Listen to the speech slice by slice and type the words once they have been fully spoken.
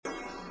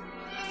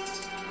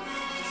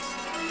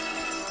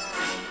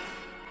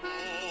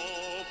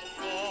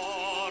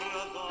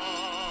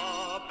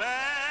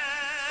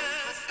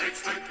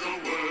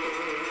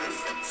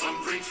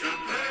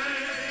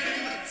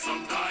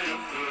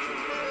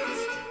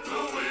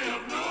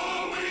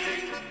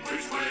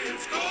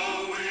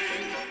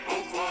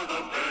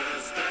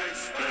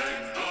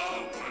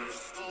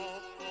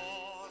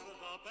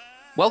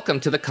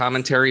Welcome to the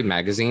Commentary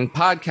Magazine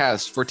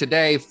podcast for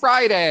today,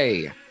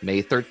 Friday,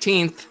 May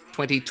 13th,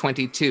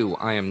 2022.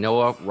 I am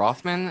Noah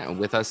Rothman.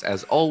 With us,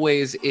 as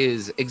always,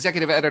 is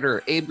Executive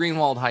Editor Abe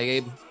Greenwald. Hi,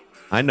 Abe.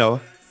 Hi,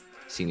 Noah.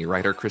 Senior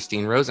Writer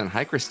Christine Rosen.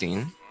 Hi,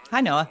 Christine. Hi,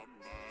 Noah.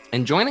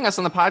 And joining us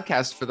on the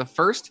podcast for the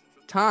first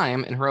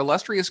time in her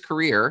illustrious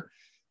career,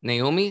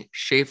 Naomi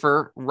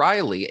Schaefer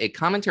Riley, a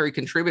commentary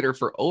contributor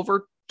for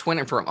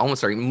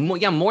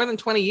more than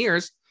 20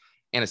 years,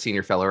 and a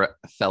senior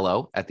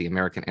fellow at the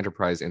American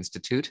Enterprise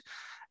Institute.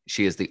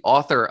 She is the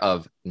author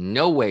of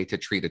No Way to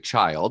Treat a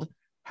Child: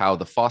 How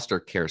the Foster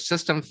Care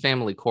System,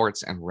 Family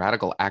Courts, and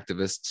Radical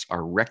Activists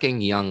Are Wrecking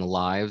Young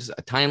Lives,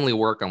 a timely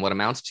work on what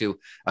amounts to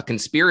a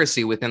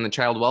conspiracy within the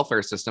child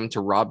welfare system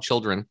to rob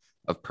children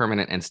of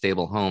permanent and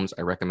stable homes.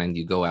 I recommend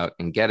you go out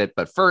and get it.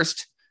 But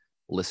first,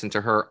 listen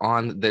to her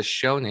on this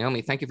show.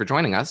 Naomi, thank you for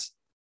joining us.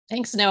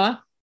 Thanks,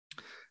 Noah.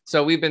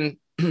 So we've been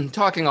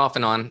talking off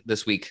and on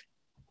this week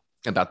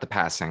about the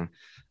passing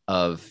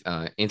of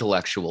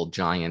intellectual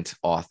giant,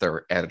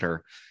 author,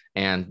 editor,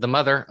 and the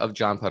mother of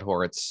John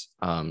Podhoretz,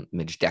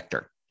 Midge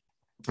Decter.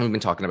 And we've been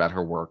talking about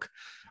her work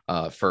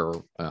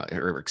for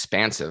her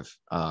expansive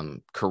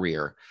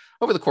career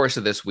over the course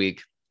of this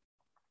week.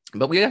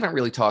 But we haven't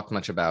really talked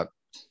much about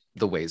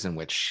the ways in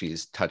which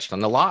she's touched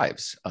on the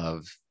lives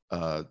of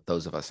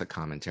those of us at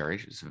Commentary.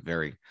 She's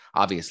very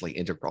obviously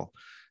integral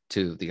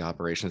to the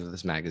operations of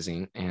this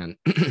magazine. And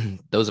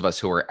those of us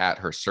who were at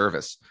her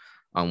service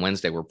on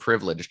Wednesday were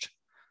privileged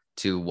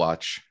to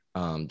watch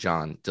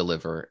John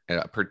deliver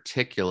a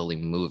particularly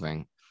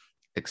moving,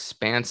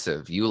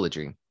 expansive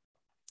eulogy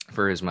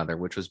for his mother,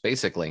 which was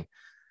basically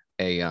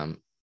a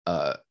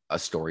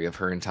story of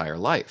her entire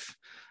life,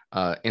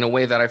 in a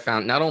way that I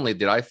found, not only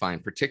did I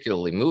find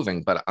particularly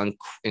moving, but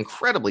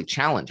incredibly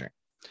challenging,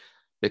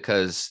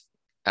 because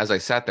as I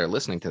sat there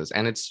listening to this,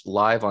 and it's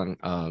live on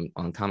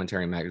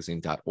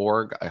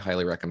commentarymagazine.org. I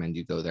highly recommend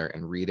you go there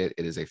and read it.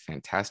 It is a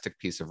fantastic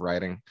piece of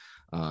writing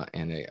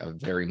and a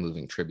very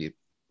moving tribute.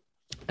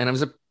 And it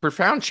was a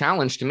profound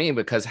challenge to me,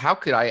 because how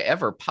could I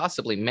ever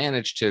possibly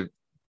manage to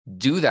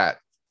do that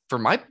for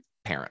my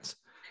parents?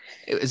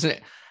 Isn't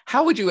it?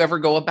 How would you ever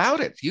go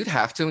about it? You'd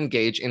have to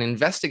engage in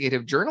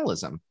investigative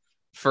journalism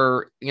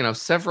for,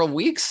 several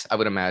weeks, I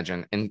would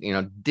imagine,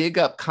 and, dig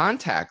up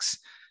contacts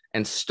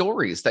and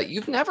stories that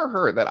you've never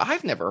heard, that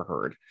I've never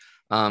heard.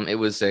 It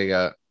was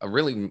a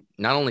really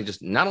not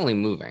only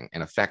moving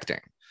and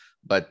affecting,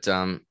 but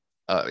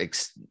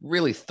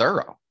really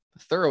thorough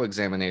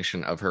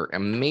examination of her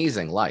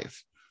amazing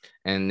life.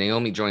 And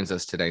Naomi joins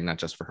us today not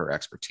just for her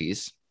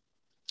expertise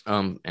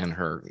and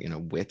her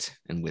wit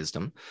and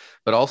wisdom,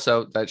 but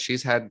also that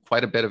she's had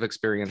quite a bit of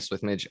experience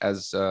with Midge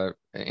as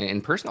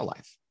in personal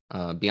life,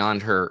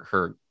 beyond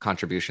her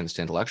contributions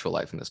to intellectual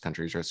life in this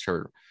country, just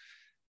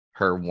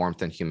her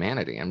warmth and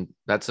humanity. And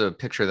that's a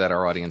picture that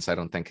our audience, I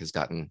don't think, has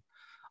gotten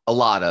a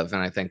lot of.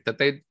 And I think that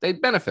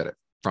they'd benefited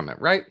from it,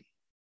 right?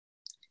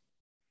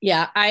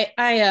 Yeah,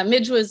 I'm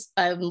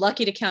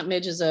lucky to count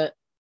Midge as a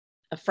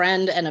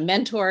friend and a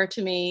mentor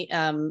to me.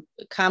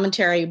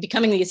 Commentary,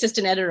 becoming the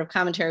assistant editor of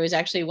Commentary was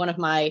actually one of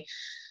my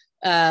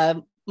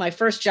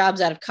first jobs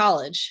out of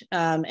college.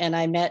 And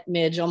I met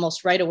Midge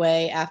almost right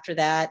away after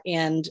that.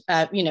 And,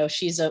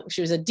 she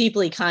was a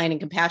deeply kind and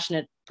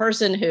compassionate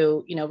person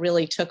who,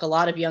 really took a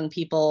lot of young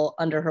people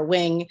under her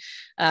wing.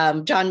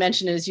 John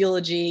mentioned in his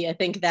eulogy, I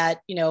think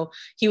that,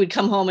 he would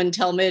come home and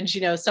tell Midge,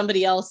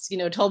 somebody else,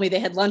 told me they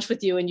had lunch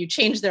with you and you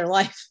changed their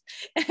life.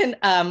 And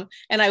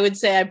I would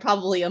say I'm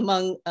probably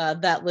among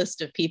that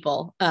list of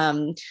people.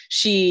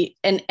 It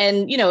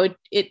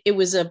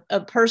was a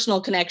personal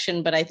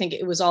connection, but I think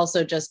it was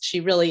also just, she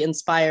really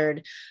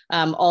inspired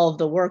all of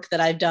the work that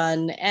I've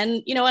done.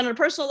 And, on a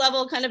personal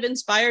level, kind of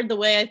inspired the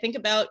way I think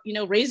about,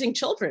 raising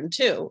children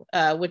too,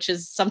 which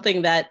is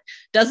something that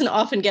doesn't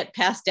often get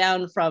passed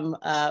down from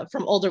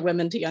older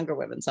women to younger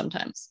women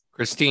sometimes.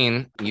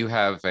 Christine, you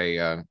have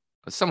a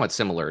somewhat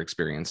similar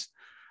experience.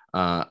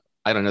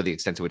 I don't know the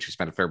extent to which you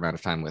spent a fair amount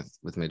of time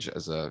with Midge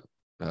as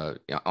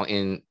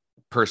in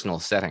personal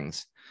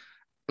settings,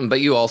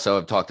 but you also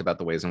have talked about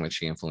the ways in which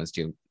she influenced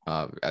you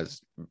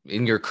as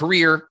in your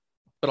career,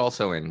 but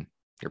also in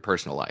your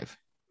personal life.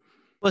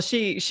 Well,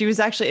 she was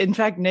actually, in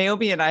fact,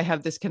 Naomi and I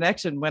have this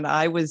connection. When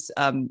I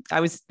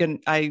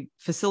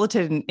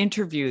facilitated an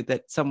interview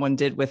that someone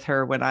did with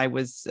her when I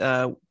was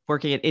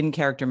working at In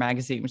Character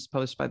magazine, which was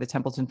posted by the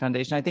Templeton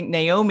Foundation. I think,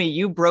 Naomi,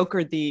 you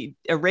brokered the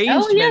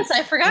arrangement. Oh, yes,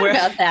 I forgot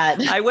about that.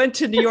 I went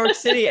to New York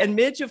City, and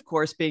Midge, of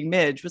course, being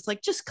Midge, was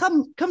like, just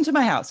come to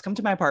my house, come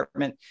to my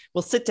apartment.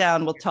 We'll sit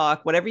down, we'll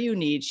talk, whatever you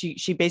need.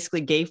 She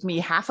basically gave me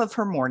half of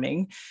her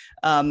morning.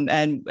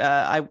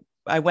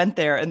 I went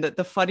there, and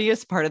the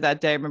funniest part of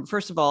that day, I remember,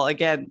 first of all,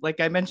 again,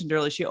 like I mentioned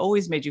earlier, she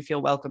always made you feel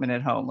welcome and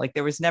at home. Like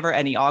there was never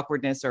any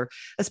awkwardness, or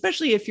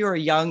especially if you're a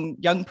young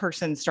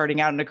person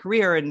starting out in a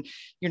career and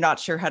you're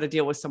not sure how to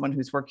deal with someone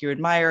whose work you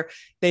admire.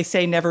 They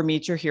say never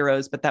meet your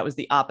heroes, but that was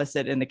the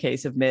opposite in the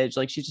case of Midge.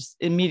 Like she just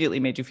immediately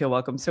made you feel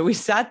welcome. So we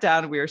sat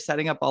down, we were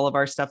setting up all of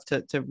our stuff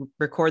to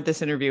record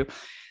this interview.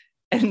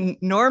 And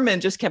Norman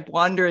just kept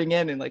wandering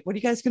in and like, what are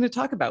you guys going to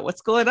talk about?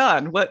 What's going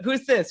on?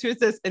 Who's this? Who's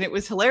this? And it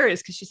was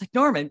hilarious because she's like,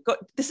 Norman, go,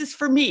 this is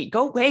for me.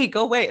 Go away,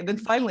 go away. And then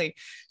finally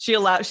she's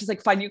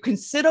like, fine, you can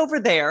sit over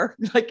there,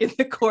 like in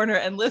the corner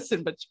and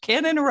listen, but you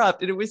can't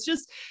interrupt. And it was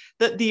just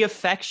the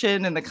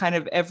affection and the kind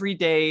of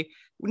everyday,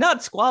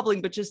 not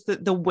squabbling, but just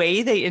the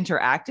way they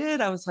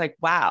interacted. I was like,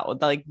 wow,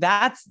 like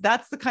that's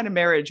the kind of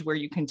marriage where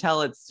you can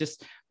tell it's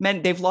just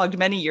men. They've logged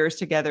many years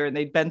together and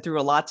they've been through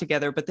a lot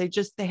together, but they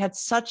had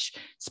such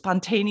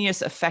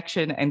spontaneous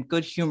affection and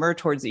good humor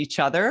towards each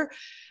other.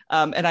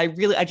 And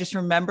I just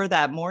remember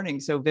that morning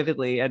so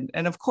vividly. And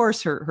of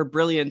course, her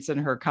brilliance and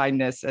her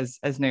kindness,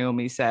 as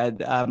Naomi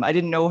said. I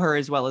didn't know her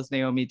as well as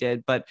Naomi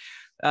did, but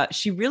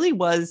she really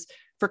was.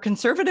 For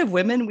conservative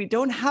women, we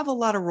don't have a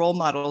lot of role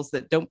models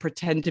that don't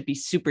pretend to be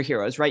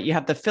superheroes, right? You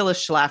have the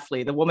Phyllis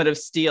Schlafly, the woman of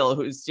steel,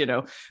 who's,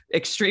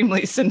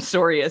 extremely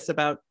censorious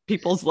about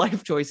people's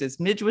life choices.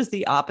 Midge was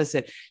the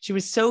opposite. She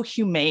was so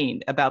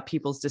humane about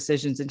people's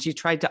decisions, and she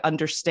tried to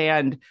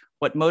understand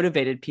what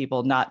motivated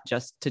people, not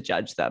just to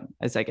judge them,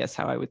 is I guess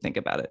how I would think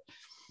about it.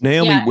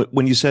 Naomi,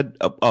 when you said,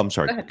 I'm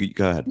sorry,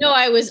 go ahead. No,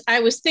 I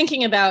was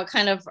thinking about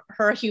kind of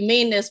her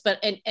humaneness,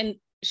 but and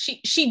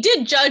she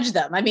did judge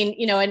them. I mean,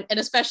 and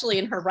especially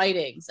in her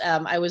writings.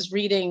 I was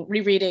rereading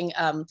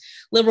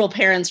Liberal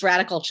Parents,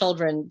 Radical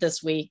Children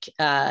this week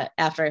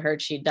after I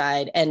heard she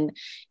died. And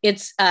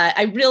it's,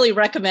 I really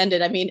recommend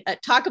it. I mean,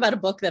 talk about a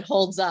book that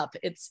holds up.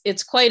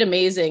 It's quite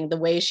amazing the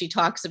way she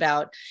talks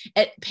about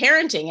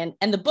parenting.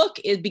 And the book,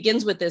 it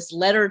begins with this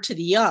letter to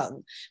the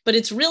young, but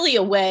it's really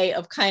a way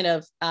of kind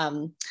of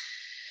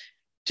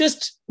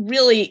just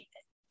really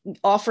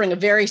offering a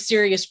very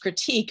serious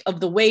critique of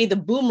the way the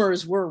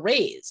boomers were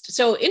raised.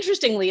 So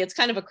interestingly, it's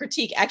kind of a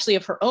critique actually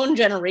of her own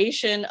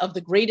generation, of the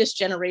greatest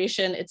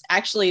generation. It's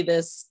actually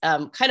this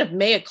kind of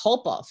mea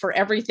culpa for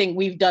everything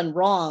we've done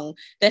wrong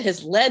that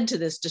has led to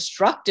this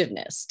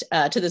destructiveness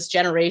to this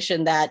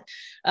generation that,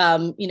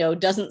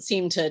 doesn't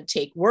seem to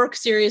take work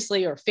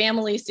seriously or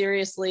family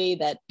seriously,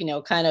 that,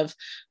 kind of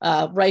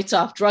writes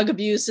off drug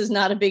abuse is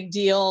not a big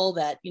deal,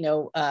 that,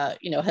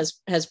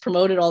 has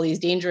promoted all these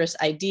dangerous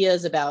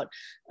ideas about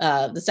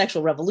the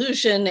sexual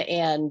revolution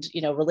and,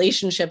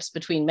 relationships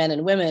between men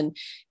and women.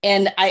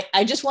 And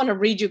I just want to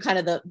read you kind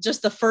of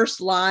the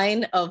first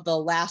line of the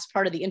last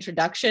part of the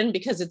introduction,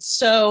 because it's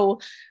so,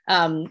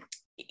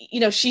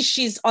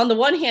 she's on the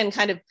one hand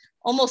kind of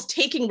almost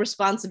taking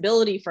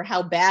responsibility for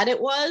how bad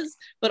it was,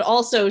 but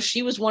also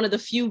she was one of the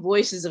few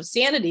voices of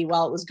sanity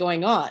while it was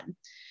going on.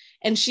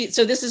 And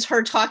so this is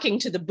her talking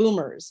to the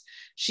boomers.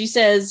 She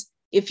says,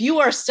 "If you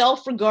are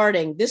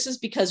self-regarding, this is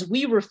because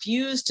we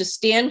refuse to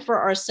stand for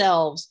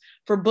ourselves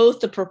for both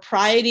the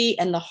propriety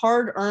and the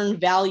hard-earned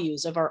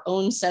values of our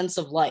own sense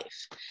of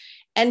life."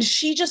 And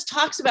she just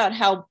talks about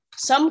how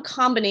some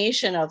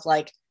combination of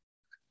like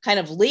kind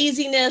of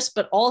laziness,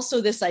 but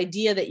also this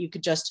idea that you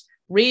could just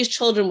raise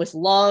children with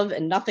love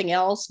and nothing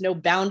else, no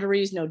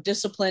boundaries, no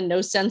discipline,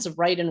 no sense of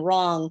right and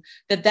wrong,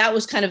 that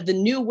was kind of the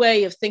new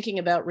way of thinking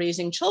about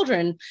raising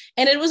children.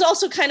 And it was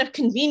also kind of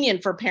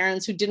convenient for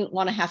parents who didn't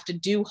want to have to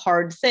do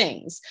hard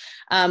things.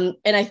 And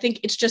I think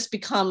it's just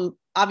become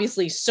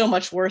obviously so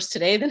much worse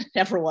today than it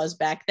ever was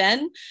back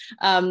then.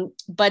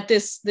 But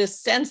this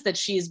sense that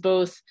she's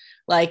both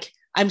like,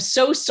 I'm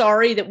so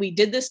sorry that we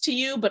did this to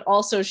you, but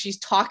also she's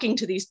talking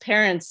to these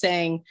parents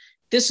saying,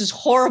 this is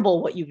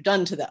horrible what you've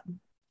done to them.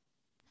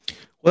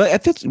 Well, I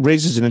think it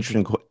raises an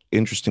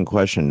interesting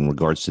question in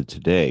regards to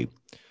today.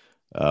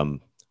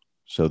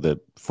 So the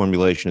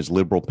formulation is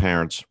liberal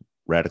parents,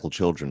 radical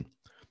children.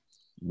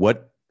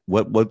 What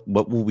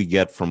will we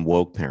get from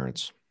woke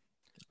parents?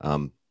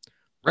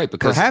 Right,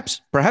 because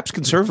perhaps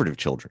conservative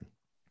children.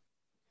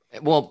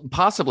 Well,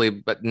 possibly,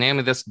 but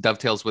Naomi, this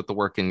dovetails with the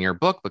work in your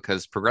book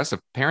because progressive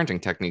parenting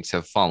techniques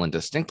have fallen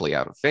distinctly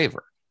out of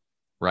favor.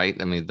 Right,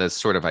 I mean, this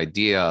sort of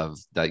idea of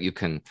that you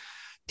can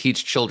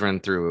teach children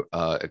through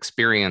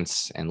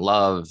experience and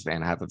love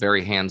and have a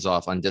very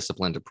hands-off,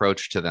 undisciplined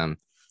approach to them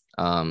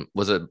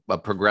was a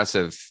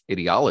progressive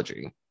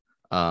ideology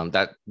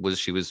that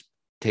she was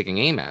taking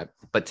aim at.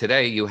 But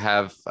today you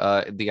have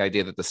the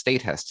idea that the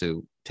state has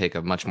to take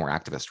a much more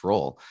activist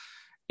role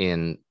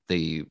in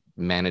the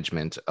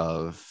management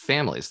of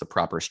families, the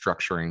proper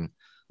structuring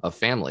of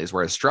families,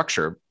 whereas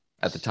structure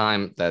at the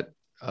time that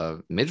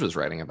Midge was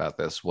writing about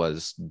this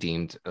was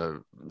deemed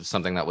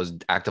something that was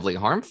actively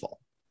harmful.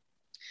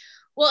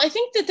 Well, I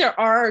think that there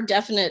are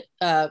definite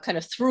kind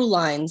of through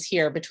lines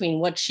here between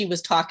what she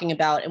was talking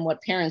about and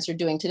what parents are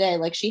doing today.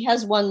 Like she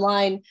has one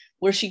line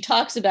where she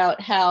talks about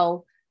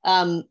how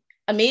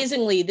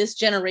amazingly this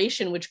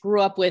generation, which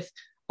grew up with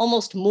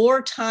almost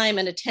more time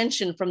and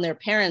attention from their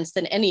parents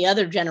than any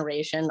other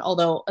generation,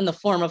 although in the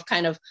form of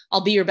kind of, I'll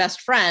be your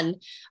best friend,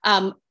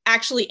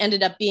 actually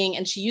ended up being,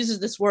 and she uses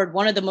this word,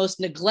 one of the most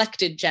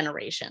neglected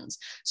generations.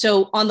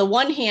 So on the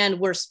one hand,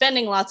 we're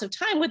spending lots of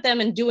time with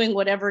them and doing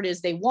whatever it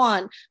is they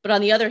want, but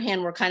on the other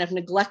hand, we're kind of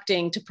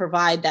neglecting to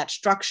provide that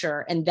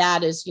structure, and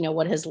that is,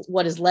 what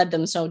has led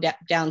them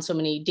down so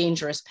many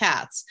dangerous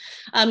paths.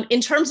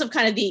 In terms of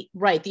kind of the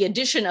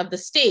addition of the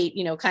state,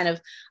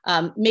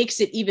 makes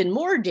it even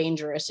more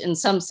dangerous in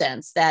some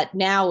sense, that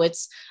now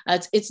it's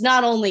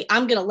not only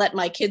I'm going to let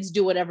my kids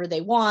do whatever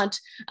they want.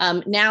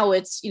 Now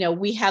it's,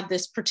 we have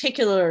this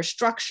particular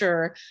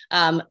structure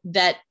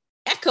that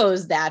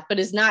echoes that, but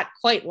is not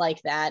quite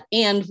like that.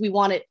 And we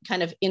want it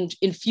kind of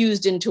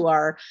infused into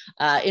our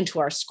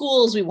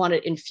schools. We want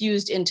it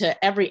infused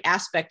into every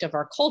aspect of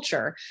our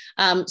culture.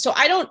 So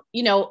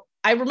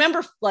I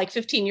remember like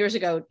 15 years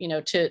ago,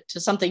 to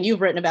something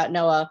you've written about,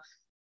 Noah,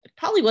 it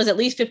probably was at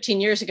least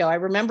 15 years ago. I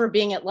remember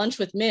being at lunch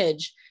with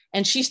Midge,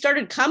 and she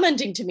started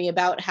commenting to me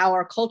about how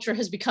our culture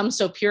has become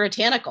so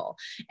puritanical.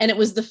 And it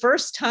was the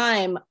first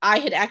time I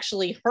had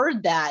actually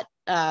heard that,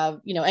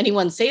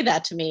 anyone say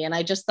that to me. And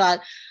I just thought,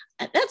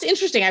 that's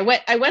interesting. I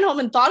went home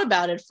and thought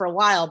about it for a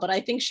while, but I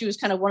think she was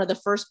kind of one of the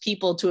first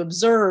people to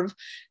observe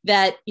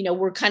that,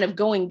 we're kind of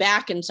going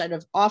back and sort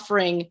of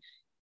offering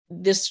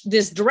this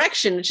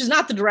direction, which is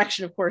not the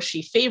direction, of course,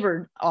 she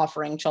favored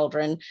offering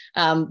children,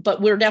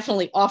 but we're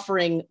definitely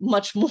offering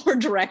much more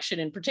direction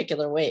in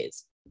particular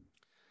ways.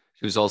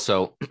 She was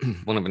also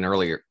one of an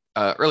early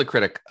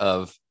critic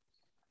of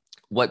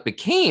what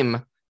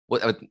became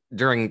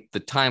during the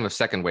time of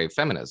second wave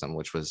feminism,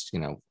 which was,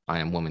 I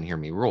am woman, hear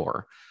me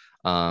roar.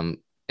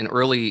 An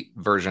early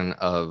version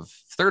of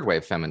third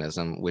wave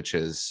feminism, which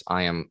is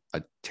I am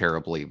a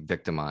terribly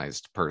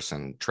victimized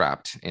person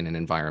trapped in an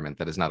environment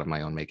that is not of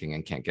my own making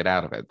and can't get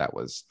out of it. That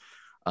was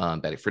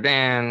Betty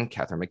Friedan,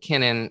 Catherine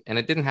McKinnon, and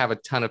it didn't have a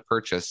ton of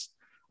purchase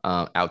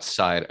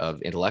outside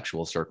of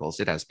intellectual circles.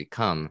 It has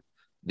become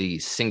the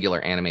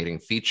singular animating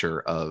feature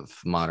of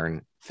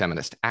modern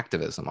feminist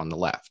activism on the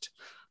left.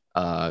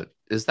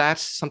 Is that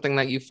something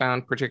that you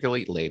found,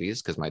 particularly,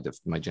 ladies? Because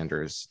my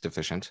gender is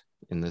deficient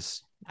in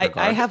this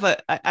regard. I have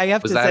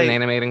Was to that say, an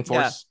animating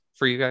force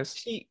for you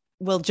guys?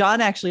 Well, John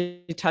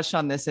actually touched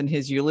on this in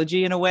his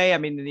eulogy in a way. I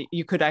mean,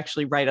 you could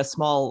actually write a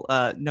small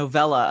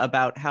novella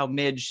about how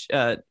Midge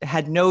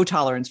had no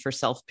tolerance for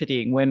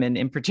self-pitying women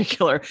in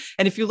particular.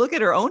 And if you look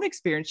at her own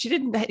experience, she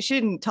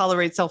didn't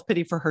tolerate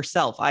self-pity for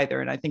herself either.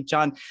 And I think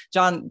John,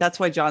 that's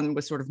why John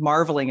was sort of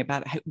marveling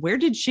about where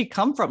did she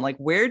come from? Like,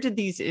 where did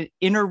these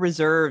inner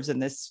reserves and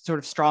this sort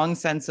of strong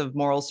sense of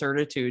moral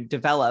certitude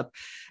develop?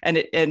 And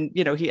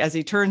he, as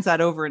he turns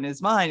that over in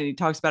his mind and he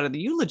talks about it in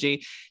the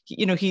eulogy,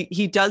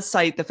 he does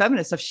cite the feminist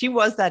stuff. She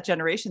was that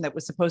generation that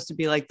was supposed to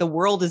be like, the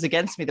world is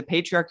against me, the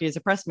patriarchy has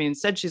oppressed me.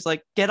 Instead, she's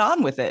like, get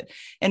on with it.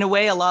 In a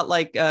way, a lot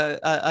like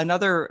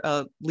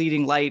another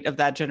leading light of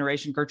that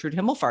generation, Gertrude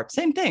Himmelfarb.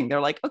 Same thing.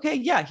 They're like, okay,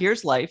 yeah,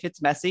 here's life.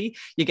 It's messy.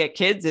 You get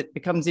kids, it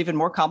becomes even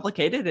more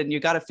complicated, and you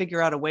got to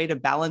figure out a way to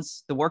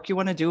balance the work you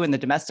want to do and the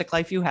domestic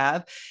life you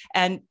have.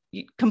 And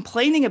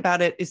complaining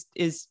about it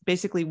is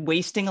basically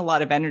wasting a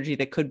lot of energy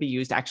that could be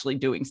used actually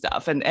doing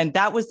stuff. And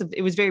that was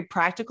it was very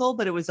practical,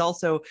 but it was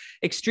also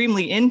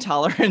extremely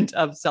intolerant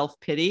of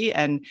self-pity.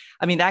 And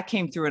I mean, that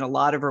came through in a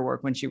lot of her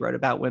work when she wrote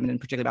about women and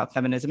particularly about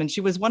feminism. And she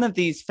was one of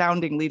these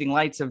founding leading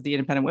lights of the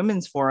Independent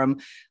Women's Forum,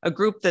 a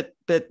group that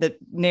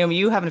Naomi,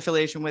 you have an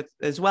affiliation with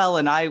as well.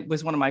 And I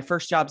was one of my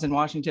first jobs in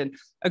Washington,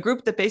 a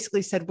group that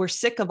basically said, we're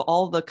sick of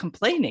all the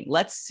complaining.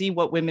 Let's see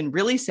what women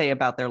really say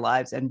about their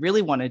lives and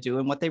really want to do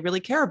and what they really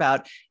care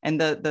about.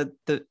 And the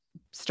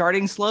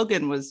starting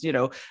slogan was,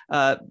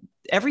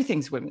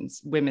 everything's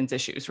women's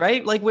issues,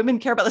 right? Like, women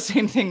care about the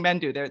same thing men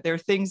do. There are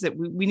things that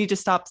we need to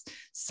stop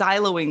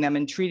siloing them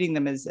and treating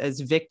them as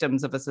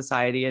victims of a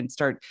society and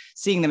start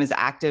seeing them as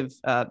active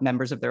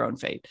members of their own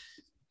fate.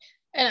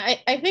 And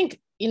I think,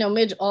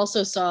 Midge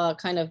also saw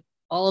kind of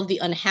all of the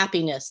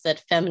unhappiness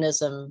that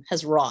feminism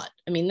has wrought.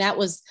 I mean, that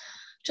was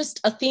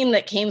just a theme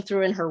that came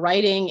through in her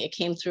writing. It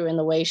came through in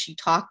the way she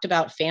talked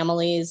about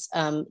families,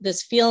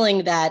 this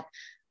feeling that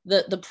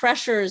the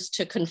pressures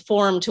to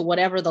conform to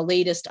whatever the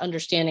latest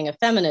understanding of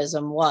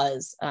feminism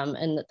was,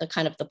 and the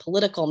kind of the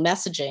political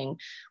messaging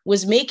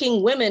was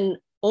making women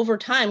over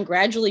time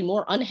gradually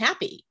more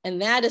unhappy.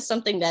 And that is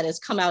something that has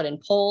come out in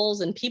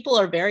polls, and people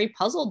are very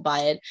puzzled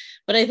by it.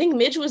 But I think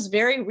Midge was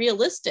very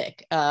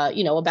realistic,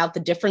 about the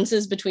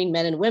differences between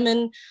men and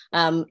women,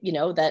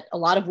 that a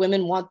lot of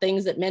women want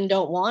things that men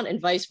don't want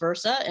and vice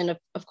versa. And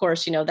of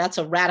course, that's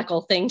a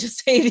radical thing to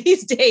say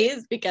these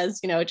days because,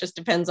 it just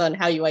depends on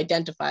how you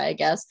identify, I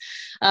guess.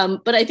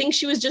 But I think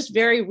she was just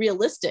very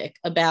realistic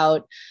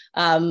about,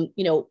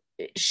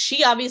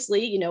 she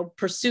obviously,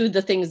 pursued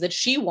the things that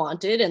she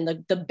wanted and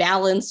the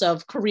balance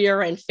of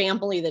career and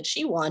family that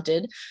she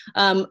wanted.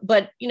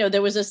 But,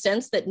 there was a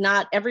sense that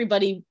not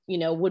everybody,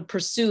 would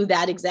pursue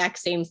that exact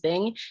same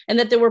thing. And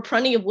that there were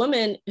plenty of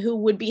women who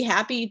would be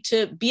happy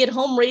to be at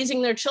home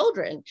raising their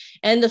children.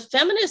 And the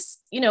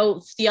feminist,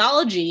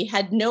 theology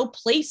had no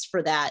place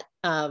for that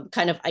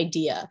kind of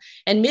idea.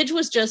 And Midge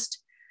was just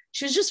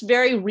she was just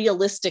very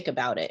realistic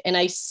about it. And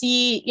I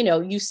see,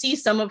 you see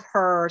some of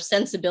her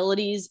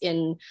sensibilities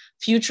in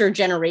future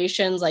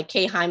generations, like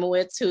Kay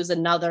Heimowitz, who is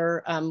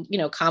another,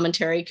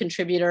 commentary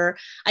contributor.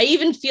 I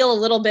even feel a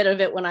little bit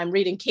of it when I'm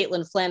reading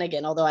Caitlin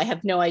Flanagan, although I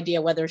have no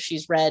idea whether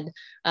she's read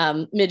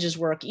Midge's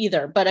work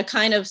either, but a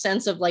kind of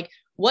sense of like,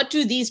 what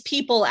do these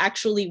people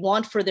actually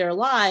want for their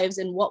lives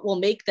and what will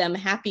make them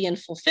happy and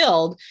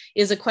fulfilled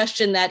is a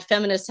question that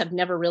feminists have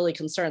never really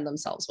concerned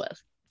themselves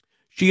with.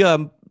 She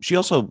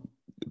also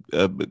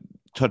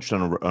touched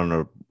on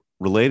a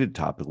related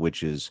topic,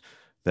 which is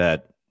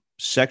that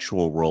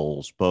sexual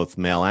roles, both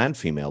male and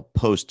female,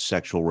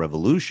 post-sexual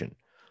revolution,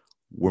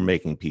 were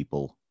making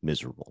people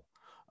miserable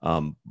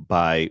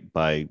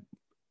by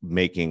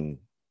making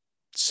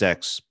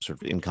sex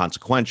sort of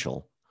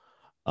inconsequential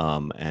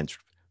and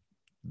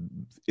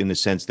in a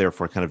sense,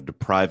 therefore, kind of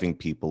depriving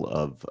people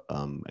of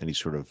any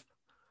sort of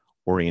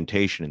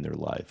orientation in their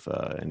life,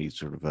 any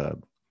sort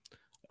of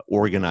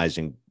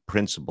organizing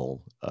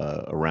principle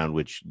around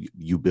which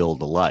you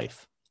build a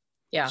life.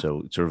 Yeah.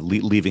 So sort of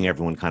leaving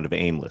everyone kind of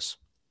aimless.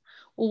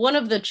 Well, one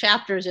of the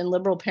chapters in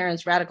Liberal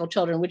Parents, Radical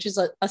Children, which is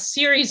a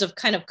series of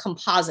kind of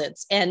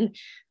composites, and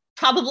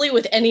probably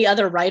with any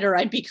other writer,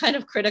 I'd be kind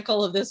of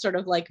critical of this sort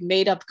of like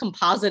made up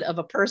composite of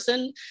a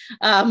person.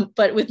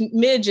 But with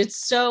Midge,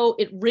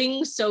 it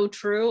rings so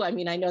true. I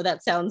mean, I know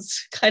that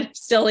sounds kind of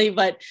silly,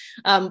 but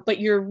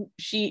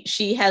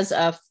she has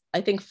I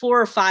think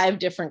 4 or 5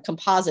 different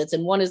composites,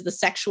 and one is the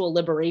sexual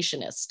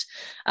liberationist.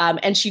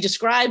 And she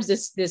describes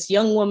this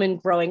young woman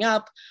growing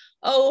up.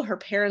 Oh, her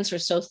parents are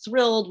so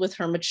thrilled with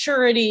her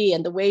maturity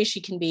and the way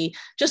she can be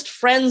just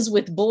friends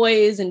with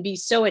boys and be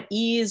so at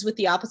ease with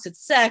the opposite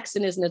sex.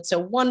 And isn't it so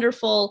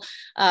wonderful?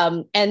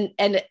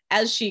 And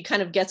as she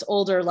kind of gets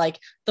older, like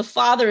the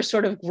father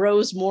sort of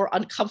grows more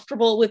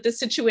uncomfortable with the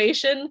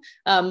situation,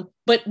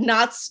 but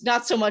not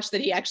so much that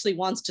he actually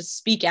wants to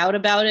speak out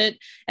about it.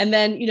 And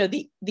then,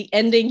 the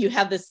ending, you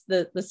have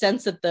the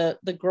sense that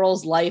the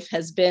girl's life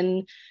has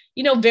been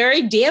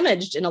very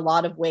damaged in a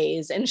lot of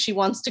ways. And she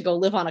wants to go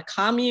live on a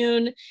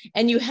commune.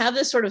 And you have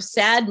this sort of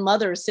sad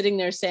mother sitting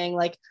there saying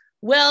like,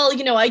 well,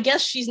 I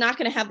guess she's not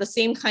going to have the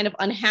same kind of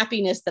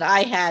unhappiness that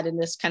I had in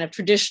this kind of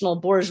traditional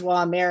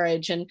bourgeois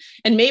marriage. And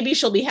maybe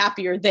she'll be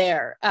happier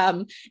there.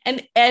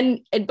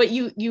 But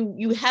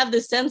you have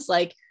this sense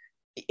like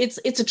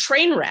it's a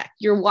train wreck.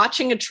 You're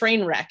watching a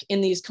train wreck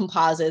in these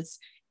composites.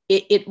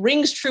 It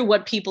rings true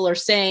what people are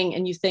saying.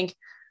 And you think,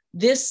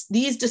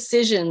 these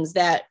decisions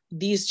that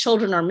these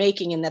children are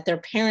making and that their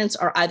parents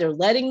are either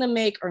letting them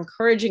make or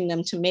encouraging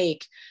them to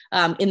make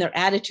in their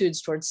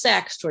attitudes towards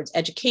sex, towards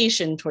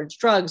education, towards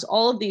drugs,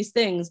 all of these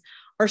things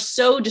are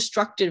so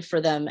destructive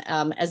for them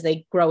as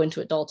they grow into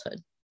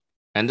adulthood.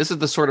 And this is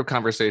the sort of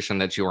conversation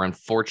that you are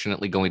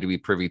unfortunately going to be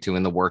privy to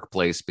in the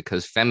workplace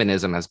because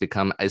feminism has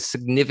become a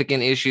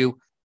significant issue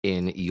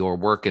in your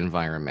work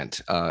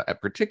environment,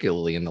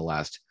 particularly in the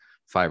last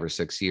 5 or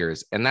 6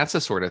 years. And that's the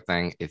sort of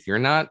thing, if you're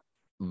not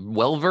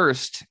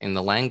well-versed in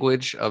the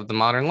language of the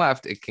modern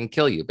left, it can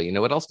kill you. But you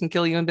know what else can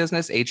kill you in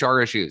business? HR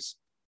issues,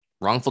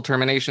 wrongful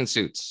termination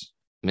suits,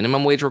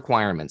 minimum wage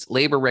requirements,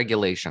 labor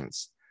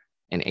regulations,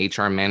 and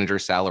HR manager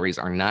salaries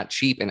are not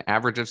cheap, an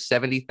average of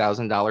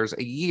 $70,000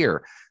 a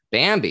year.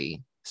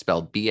 Bambee,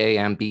 spelled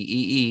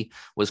Bambee,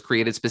 was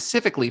created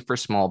specifically for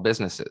small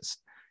businesses.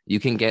 You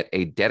can get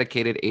a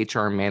dedicated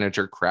HR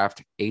manager,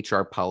 craft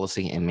HR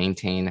policy, and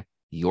maintain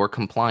your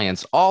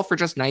compliance, all for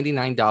just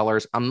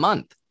 $99 a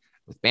month.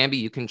 With Bambee,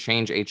 you can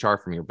change HR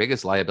from your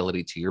biggest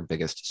liability to your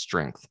biggest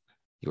strength.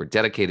 Your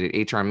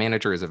dedicated HR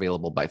manager is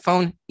available by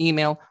phone,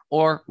 email,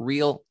 or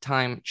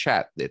real-time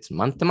chat. It's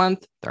month to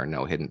month. There are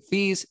no hidden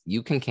fees.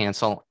 You can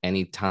cancel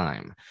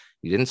anytime.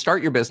 You didn't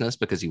start your business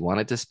because you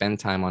wanted to spend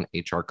time on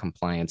HR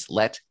compliance.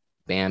 Let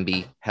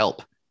Bambee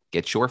help.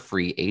 Get your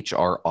free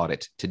HR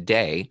audit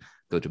today.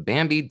 Go to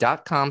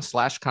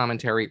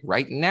Bambee.com/commentary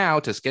right now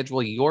to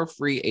schedule your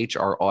free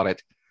HR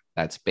audit.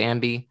 That's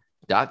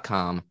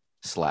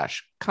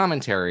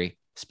Bambee.com/commentary,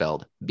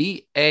 spelled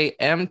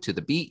BAM to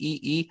the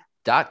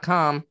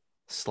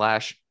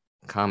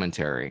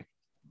BEE.com/commentary.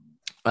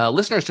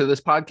 Listeners to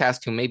this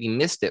podcast who maybe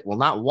missed it will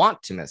not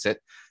want to miss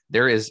it.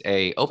 There is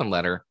an open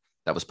letter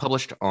that was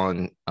published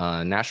on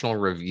National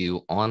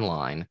Review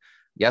Online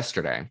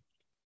yesterday,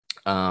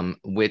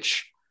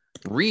 which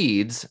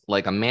reads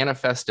like a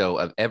manifesto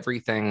of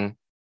everything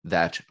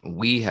that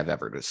we have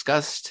ever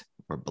discussed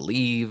or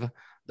believe,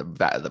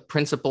 the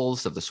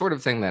principles of the sort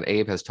of thing that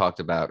Abe has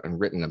talked about and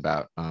written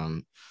about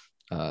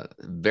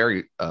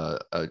very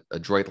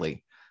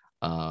adroitly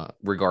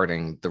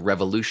regarding the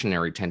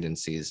revolutionary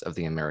tendencies of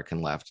the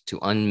American left to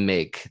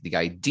unmake the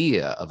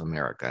idea of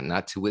America,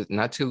 not to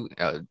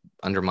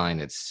undermine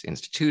its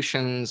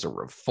institutions or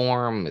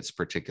reform its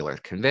particular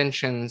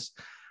conventions,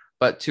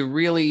 but to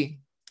really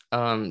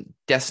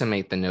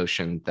decimate the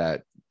notion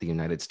that the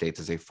United States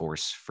is a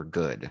force for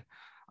good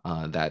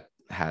that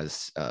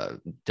has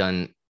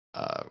done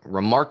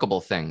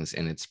remarkable things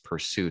in its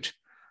pursuit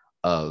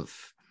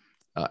of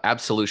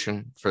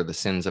absolution for the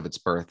sins of its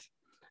birth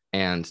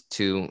and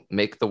to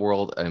make the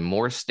world a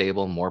more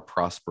stable, more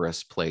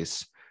prosperous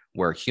place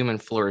where human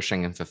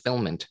flourishing and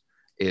fulfillment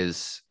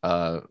is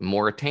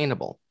more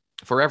attainable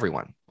for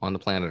everyone on the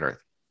planet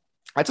Earth.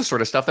 That's the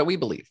sort of stuff that we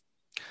believe.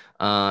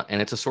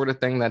 And it's a sort of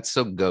thing that's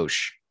so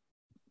gauche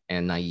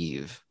and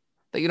naive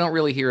that you don't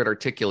really hear it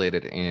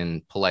articulated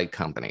in polite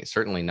company,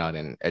 certainly not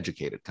in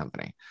educated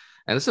company.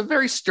 And it's a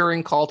very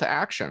stirring call to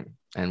action.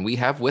 And we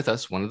have with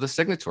us one of the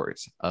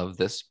signatories of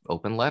this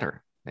open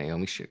letter,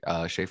 Naomi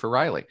Schaefer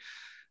Riley.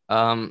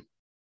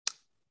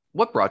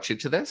 What brought you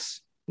to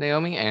this,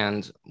 Naomi?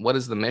 And what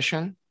is the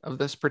mission of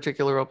this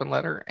particular open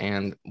letter?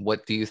 And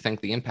what do you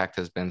think the impact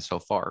has been so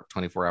far,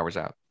 24 hours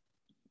out?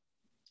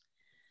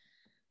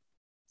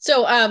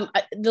 So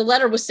the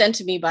letter was sent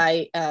to me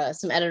by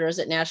some editors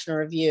at National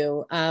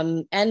Review.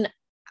 And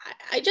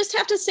I just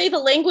have to say the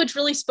language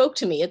really spoke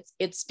to me.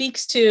 It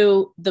speaks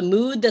to the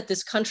mood that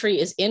this country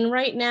is in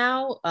right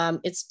now.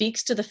 It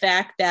speaks to the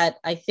fact that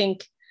I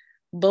think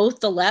both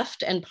the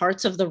left and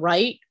parts of the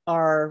right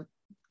are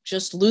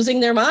just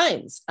losing their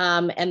minds,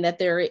 and that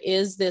there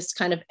is this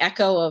kind of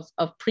echo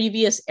of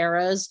previous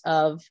eras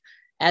of,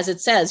 as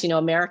it says,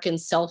 American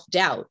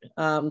self-doubt,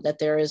 that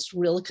there is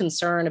real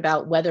concern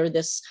about whether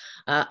this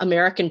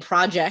American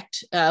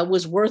project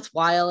was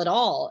worthwhile at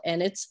all.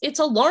 And it's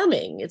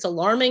alarming. It's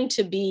alarming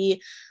to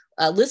be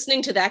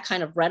listening to that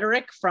kind of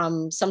rhetoric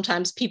from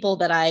sometimes people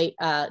that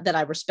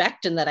I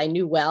respect and that I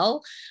knew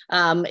well.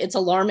 It's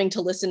alarming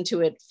to listen to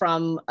it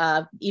from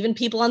even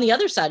people on the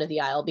other side of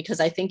the aisle,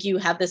 because I think you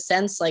have this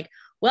sense like,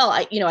 well,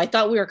 I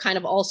thought we were kind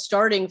of all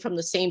starting from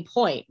the same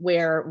point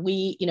where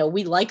we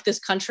like this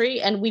country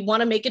and we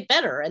want to make it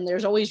better, and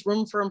there's always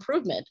room for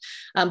improvement.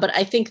 But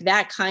I think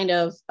that kind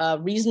of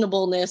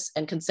reasonableness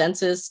and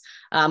consensus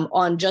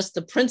on just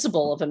the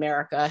principle of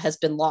America has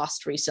been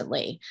lost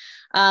recently.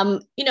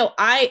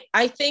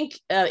 I think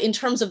in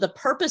terms of the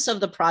purpose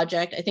of the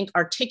project, I think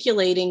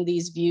articulating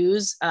these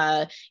views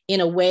in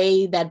a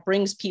way that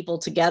brings people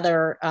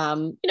together,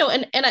 and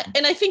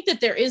I think that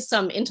there is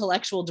some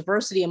intellectual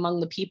diversity among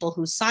the people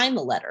who sign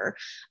the letter.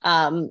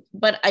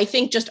 But I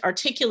think just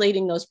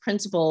articulating those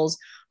principles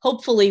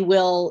hopefully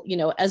will,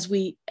 as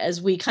we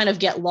kind of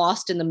get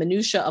lost in the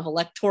minutia of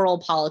electoral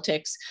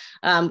politics,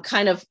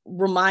 kind of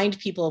remind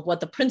people of what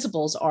the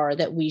principles are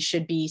that we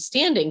should be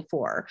standing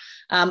for.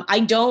 I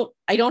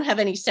don't have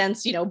any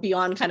sense,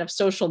 beyond kind of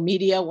social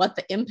media, what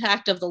the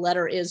impact of the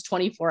letter is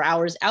 24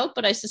 hours out,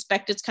 but I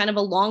suspect it's kind of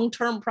a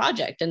long-term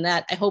project, and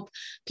that I hope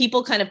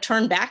people kind of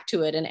turn back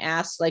to it and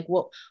ask, like,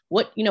 what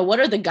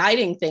are the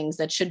guiding things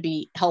that should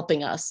be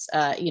helping us,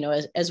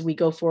 as we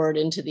go forward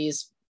into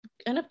these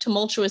kind of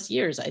tumultuous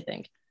years, I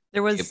think.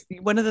 There was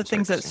one of the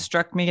things that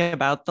struck me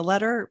about the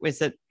letter was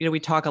that, we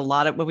talk a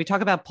lot when we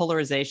talk about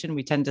polarization,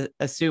 we tend to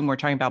assume we're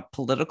talking about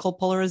political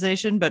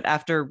polarization. But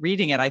after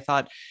reading it, I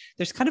thought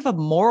there's kind of a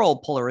moral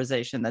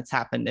polarization that's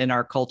happened in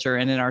our culture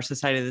and in our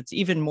society that's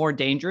even more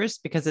dangerous,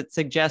 because it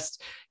suggests,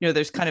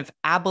 there's kind of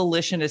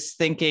abolitionist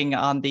thinking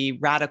on the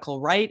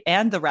radical right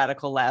and the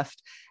radical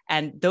left.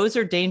 And those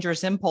are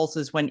dangerous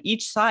impulses when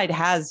each side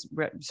has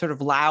sort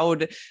of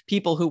loud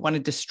people who want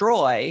to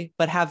destroy,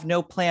 but have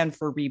no plan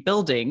for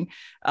rebuilding.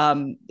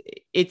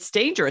 It's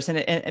dangerous.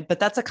 But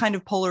that's a kind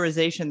of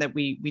polarization that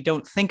we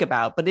don't think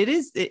about. But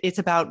it's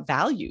about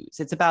values.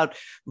 It's about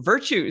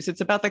virtues.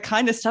 It's about the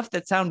kind of stuff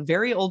that sound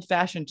very old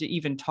fashioned to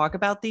even talk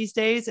about these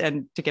days.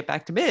 And to get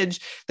back to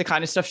Midge, the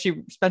kind of stuff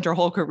she spent her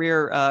whole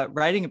career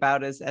writing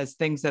about as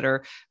things that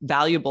are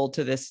valuable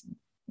to this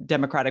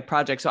democratic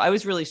project. So I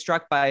was really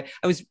I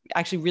was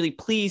actually really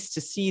pleased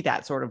to see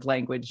that sort of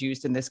language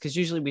used in this, because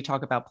usually we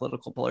talk about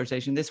political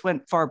polarization. This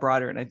went far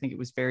broader, and I think it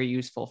was very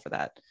useful for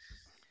that.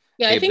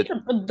 Yeah, I think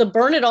the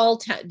burn it all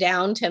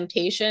down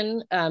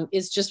temptation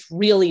is just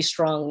really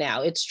strong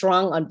now. It's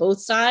strong on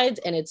both sides,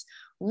 and it's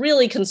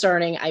really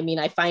concerning. I mean,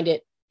 I find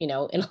it,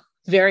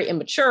 very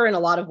immature in a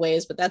lot of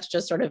ways, but that's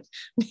just sort of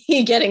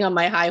me getting on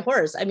my high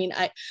horse. I mean,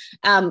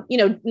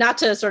 not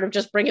to sort of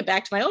just bring it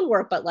back to my own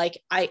work, but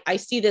like I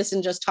see this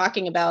in just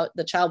talking about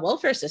the child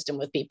welfare system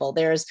with people.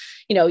 There's,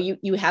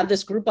 you have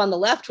this group on the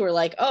left who are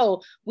like,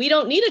 oh, we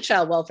don't need a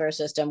child welfare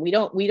system. We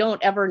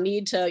don't ever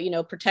need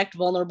to, protect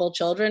vulnerable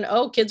children.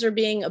 Oh, kids are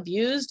being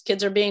abused.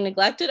 Kids are being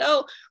neglected.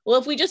 Oh, well,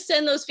 if we just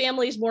send those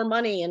families more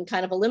money and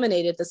kind of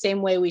eliminate it the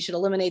same way we should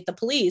eliminate the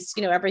police,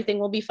 everything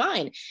will be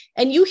fine.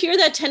 And you hear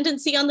that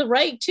tendency on the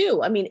right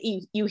too. I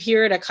mean, you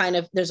hear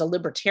it there's a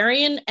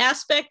libertarian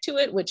aspect to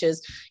it, which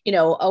is,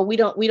 oh, we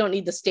don't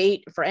need the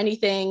state for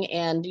anything.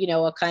 And,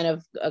 a kind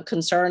of a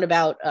concern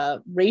about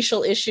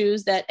racial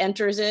issues that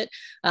enters it.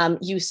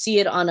 You see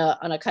it on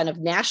a kind of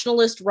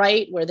nationalist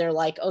right, where they're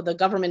like, oh, the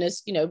government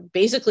is,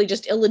 basically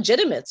just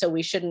illegitimate, so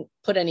we shouldn't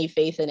put any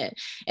faith in it.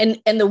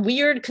 And the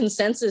weird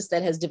consensus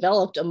that has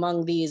developed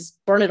among these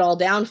burn it all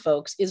down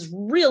folks is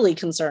really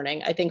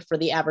concerning, I think, for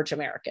the average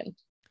American.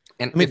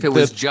 And if it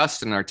was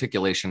just an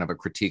articulation of a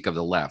critique of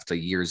the left, a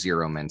year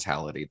zero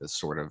mentality, this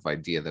sort of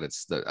idea that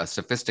it's a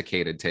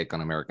sophisticated take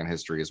on American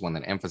history is one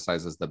that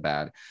emphasizes the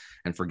bad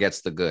and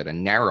forgets the good, a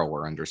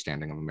narrower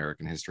understanding of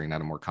American history, not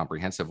a more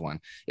comprehensive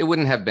one, it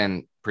wouldn't have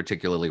been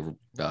particularly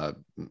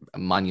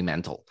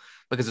monumental,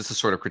 because it's a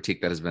sort of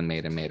critique that has been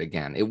made and made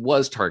again. It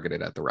was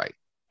targeted at the right.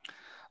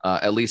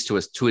 At least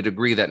to a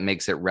degree that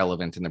makes it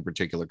relevant in the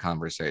particular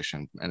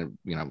conversation. And,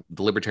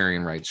 the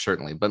libertarian right,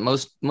 certainly, but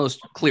most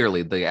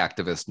clearly the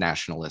activist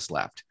nationalist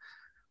left,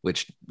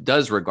 which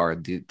does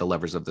regard the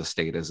levers of the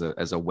state as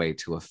a way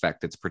to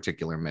affect its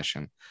particular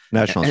mission.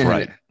 Nationalist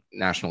right.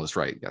 Nationalist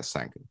right, yes,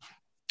 thank you.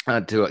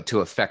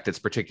 To affect its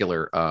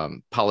particular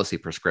policy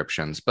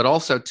prescriptions, but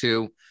also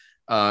to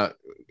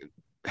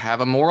have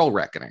a moral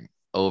reckoning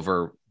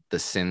over the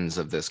sins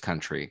of this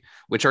country,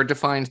 which are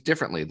defined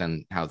differently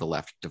than how the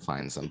left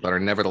defines them, but are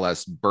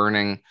nevertheless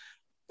burning,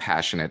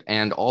 passionate,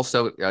 and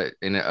also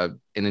in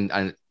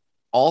an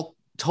all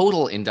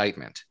total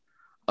indictment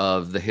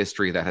of the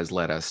history that has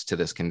led us to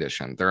this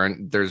condition.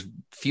 There's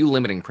few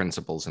limiting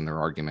principles in their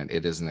argument.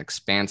 It is an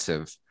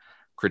expansive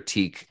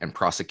critique and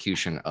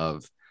prosecution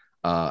of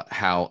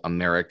how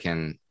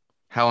American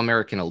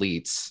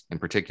elites, in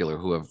particular,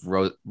 who have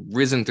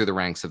risen through the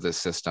ranks of this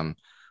system,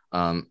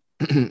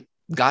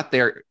 got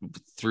there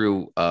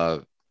through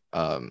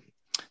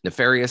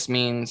nefarious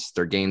means.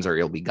 Their gains are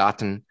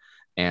ill-begotten,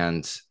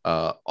 and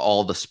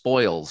all the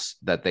spoils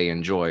that they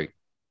enjoy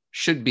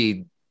should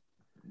be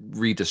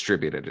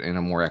redistributed in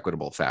a more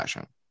equitable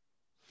fashion.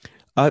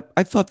 I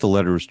thought the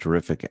letter was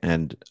terrific,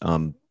 and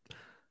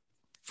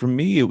for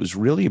me, it was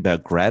really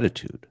about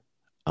gratitude,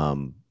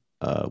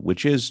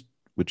 which is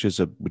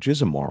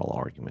a moral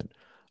argument.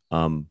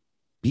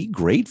 Be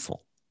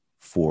grateful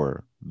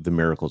for the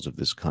miracles of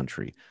this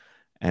country.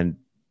 And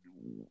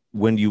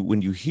when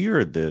you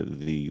hear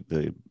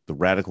the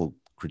radical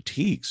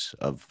critiques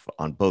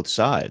on both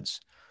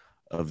sides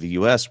of the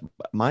U.S.,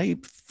 my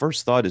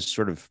first thought is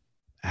sort of,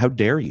 how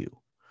dare you?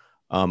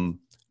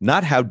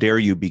 Not how dare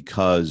you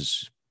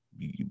because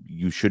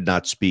you should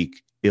not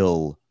speak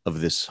ill of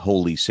this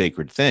holy,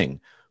 sacred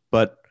thing,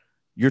 but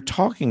you're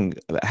talking,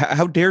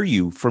 how dare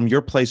you from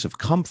your place of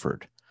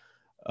comfort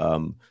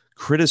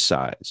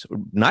criticize,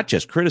 not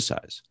just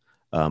criticize,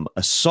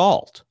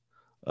 assault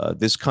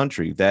this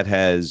country that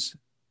has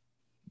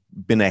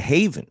been a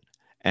haven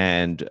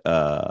and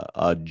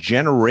a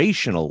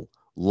generational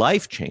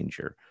life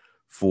changer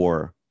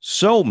for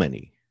so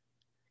many,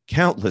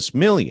 countless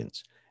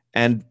millions.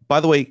 And by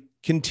the way,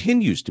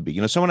 continues to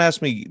be. Someone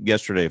asked me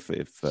yesterday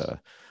if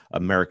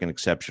American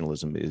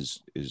exceptionalism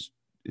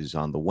is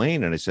on the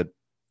wane, and I said,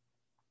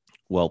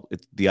 well,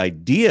 the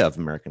idea of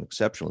American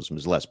exceptionalism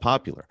is less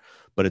popular,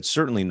 but it's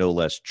certainly no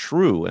less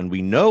true. And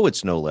we know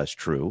it's no less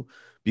true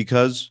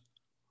because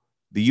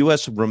the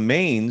U.S.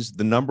 remains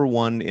the number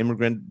one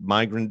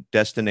migrant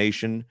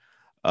destination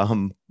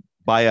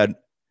by an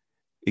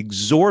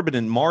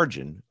exorbitant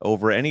margin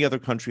over any other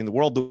country in the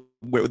world,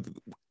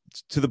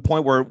 to the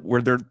point where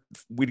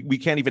we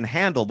can't even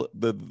handle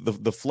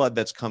the flood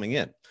that's coming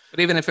in.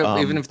 But even if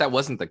that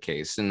wasn't the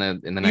case in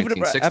the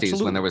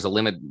 1960s, when there was a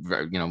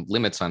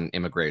limits on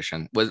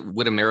immigration,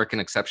 would American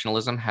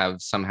exceptionalism have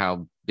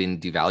somehow been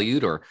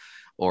devalued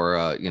or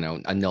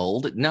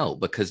annulled? No,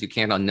 because you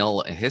can't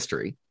annul a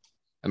history.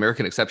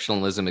 American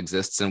exceptionalism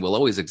exists and will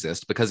always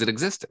exist because it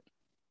existed.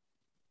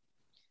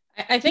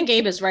 I think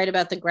Abe is right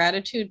about the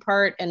gratitude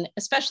part, and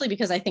especially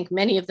because I think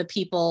many of the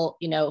people,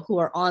 who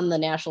are on the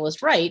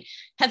nationalist right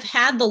have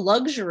had the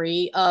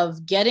luxury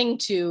of getting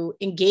to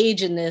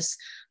engage in this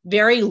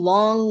very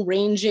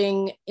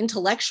long-ranging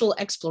intellectual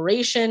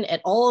exploration at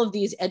all of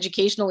these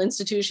educational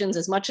institutions.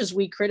 As much as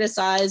we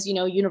criticize,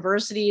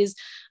 universities,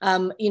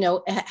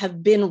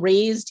 have been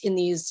raised in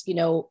these,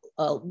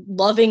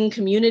 loving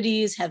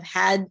communities, have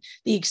had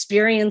the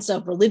experience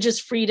of religious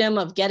freedom,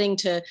 of getting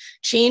to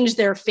change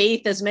their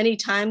faith as many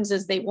times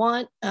as they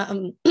want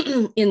in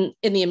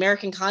the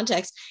American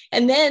context.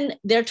 And then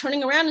they're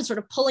turning around and sort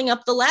of pulling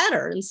up the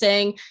ladder and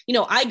saying,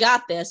 I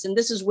got this, and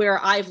this is where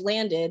I've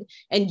landed,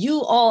 and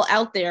you all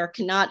out there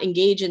cannot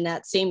engage in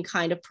that same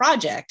kind of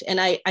project. And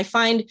I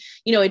find,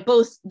 it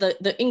both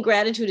the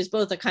ingratitude is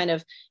both a kind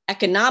of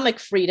economic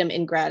freedom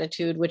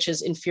ingratitude, which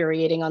is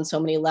infuriating on so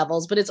many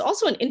levels, but it's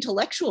also an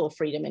intellectual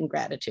freedom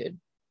ingratitude.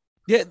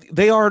 Yeah,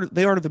 they are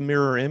the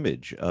mirror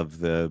image of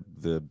the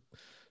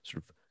sort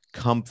of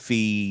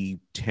comfy,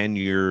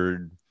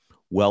 tenured,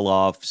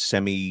 well-off,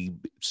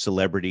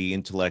 semi-celebrity,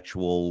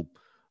 intellectual,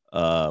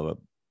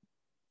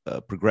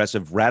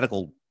 progressive,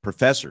 radical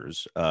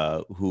professors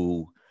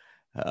who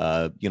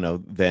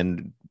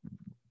then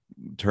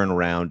turn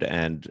around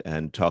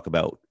and talk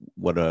about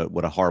what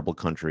a horrible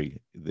country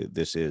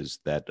this is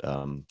that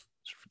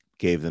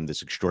gave them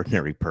this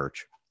extraordinary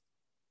perch.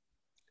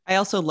 I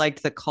also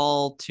liked the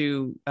call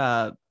to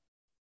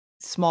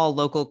small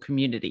local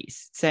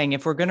communities, saying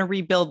if we're going to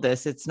rebuild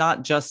this, it's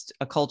not just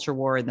a culture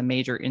war in the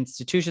major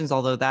institutions,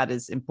 although that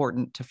is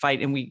important to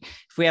fight. And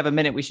if we have a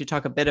minute, we should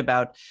talk a bit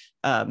about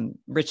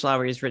Rich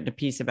Lowry has written a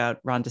piece about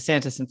Ron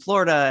DeSantis in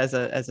Florida as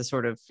a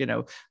sort of,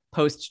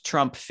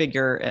 post-Trump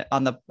figure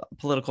on the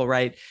political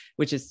right,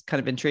 which is kind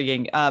of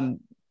intriguing.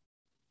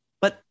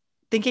 But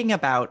thinking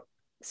about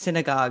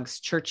synagogues,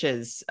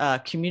 churches,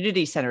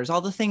 community centers,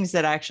 all the things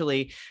that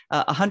actually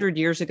 100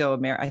 years ago,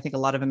 I think a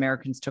lot of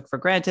Americans took for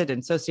granted,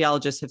 and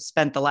sociologists have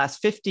spent the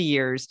last 50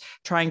 years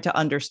trying to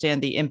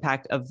understand the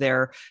impact of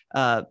their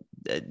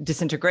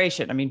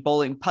disintegration. I mean,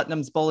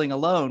 Putnam's Bowling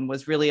alone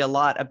was really a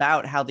lot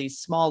about how these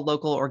small,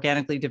 local,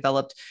 organically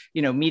developed,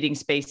 meeting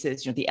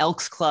spaces, the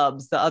Elks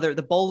Clubs,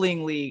 the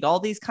Bowling League, all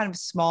these kind of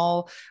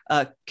small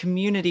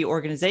community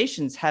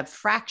organizations have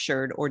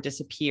fractured or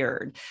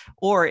disappeared,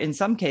 or in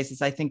some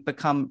cases, I think,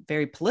 become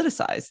very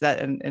politicized.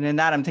 And in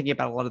that, I'm thinking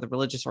about a lot of the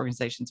religious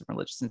organizations and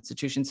religious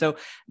institutions. So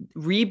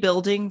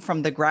rebuilding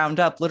from the ground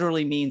up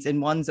literally means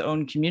in one's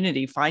own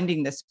community,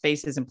 finding the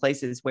spaces and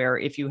places where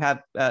if you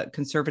have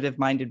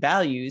conservative-minded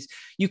values,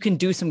 you can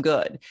do some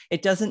good.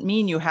 It doesn't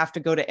mean you have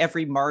to go to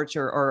every march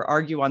or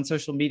argue on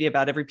social media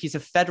about every piece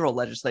of federal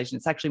legislation.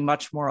 It's actually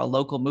much more a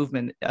local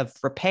movement of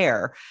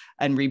repair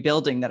and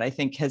rebuilding that I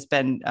think has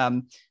been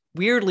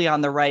weirdly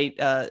on the right,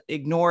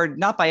 ignored,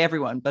 not by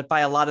everyone, but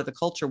by a lot of the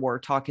culture war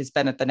talk has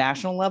been at the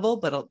national level,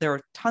 but there are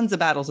tons of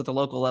battles at the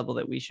local level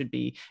that we should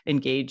be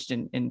engaged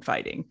in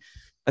fighting.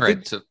 I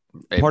think so,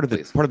 part of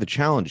the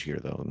challenge here,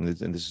 though, and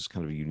this is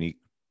kind of a unique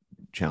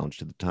challenge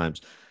to the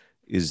times,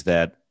 is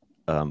that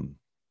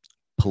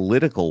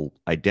political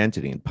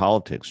identity and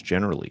politics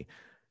generally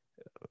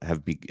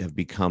have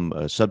become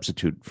a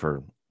substitute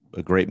for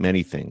a great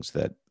many things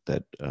that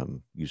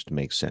used to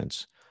make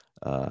sense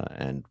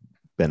and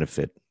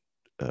benefit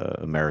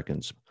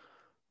Americans,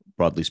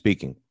 broadly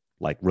speaking,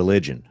 like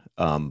religion.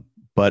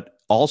 But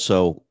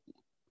also,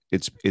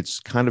 it's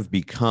kind of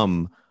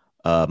become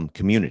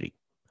community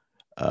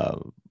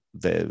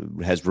that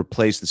has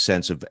replaced the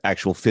sense of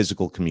actual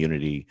physical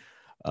community,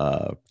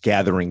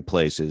 gathering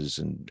places,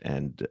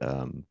 and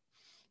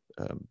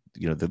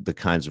the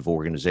kinds of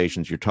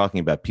organizations you're talking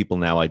about. People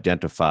now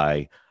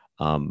identify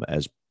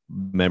as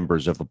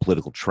members of a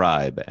political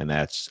tribe, and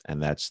that's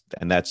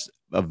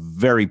a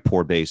very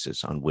poor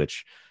basis on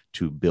which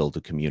to build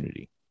a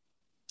community.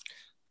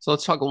 So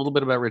let's talk a little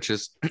bit about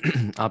Rich's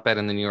op-ed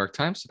in the New York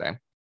Times today.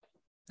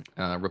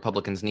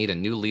 Republicans need a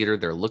new leader.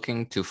 They're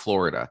looking to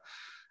Florida.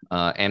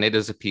 And it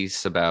is a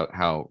piece about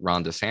how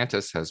Ron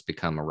DeSantis has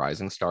become a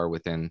rising star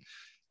within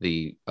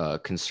the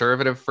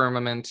conservative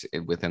firmament,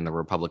 within the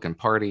Republican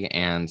Party,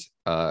 and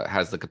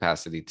has the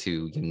capacity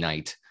to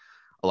unite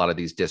a lot of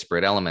these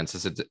disparate elements.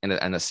 As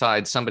an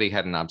aside, somebody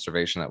had an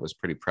observation that was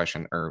pretty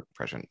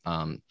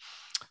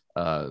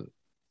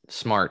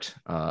smart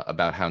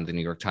about how the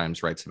New York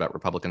Times writes about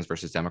Republicans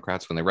versus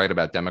Democrats. When they write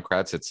about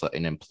Democrats, it's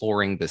an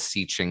imploring,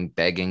 beseeching,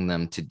 begging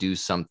them to do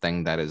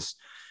something that is,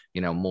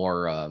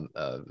 more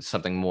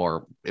something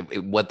more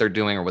what they're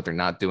doing or what they're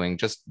not doing,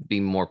 just be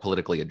more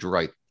politically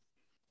adroit.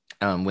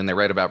 When they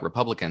write about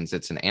Republicans,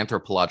 it's an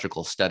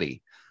anthropological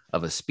study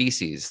of a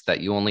species that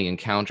you only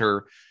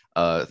encounter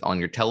on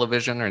your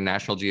television or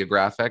National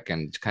Geographic,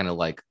 and kind of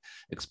like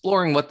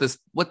exploring what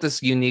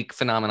this unique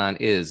phenomenon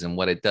is and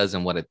what it does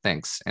and what it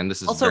thinks. And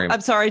this is also, I'm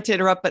sorry to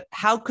interrupt, but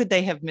how could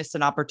they have missed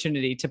an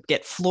opportunity to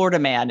get Florida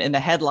Man in the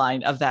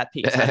headline of that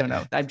piece? I don't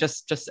know. I'm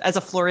just as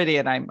a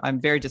Floridian, I'm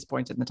very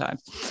disappointed in the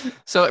Times.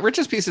 So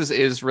Rich's piece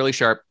is really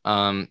sharp.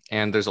 And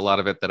there's a lot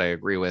of it that I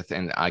agree with,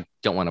 and I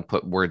don't want to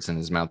put words in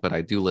his mouth, but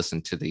I do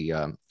listen to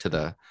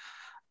the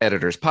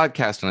editor's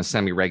podcast on a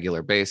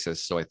semi-regular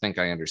basis. So I think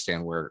I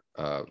understand where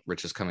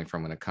Rich is coming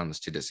from when it comes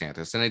to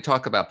DeSantis. And they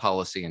talk about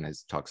policy, and he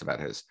talks about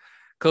his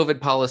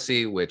COVID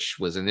policy, which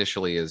was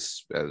initially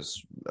as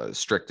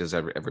strict as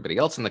everybody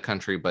else in the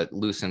country, but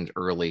loosened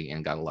early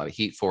and got a lot of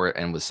heat for it,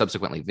 and was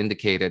subsequently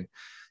vindicated.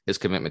 His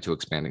commitment to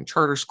expanding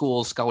charter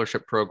schools,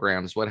 scholarship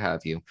programs, what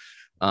have you,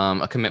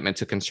 a commitment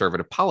to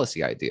conservative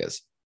policy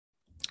ideas.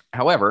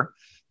 However,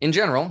 in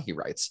general, he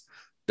writes,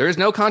 there is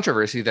no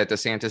controversy that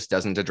DeSantis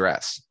doesn't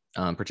address,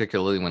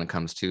 particularly when it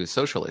comes to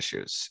social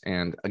issues.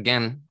 And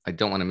again, I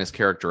don't want to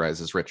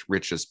mischaracterize as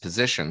Rich's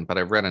position, but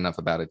I've read enough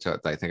about it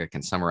that I think I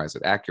can summarize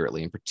it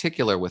accurately, in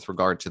particular with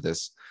regard to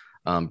this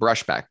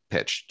brushback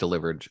pitch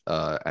delivered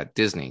at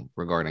Disney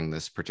regarding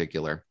this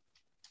particular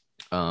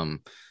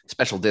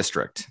special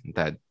district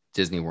that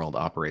Disney World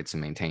operates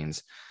and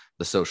maintains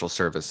the social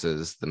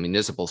services, the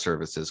municipal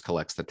services,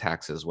 collects the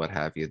taxes, what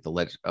have you.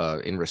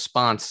 In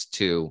response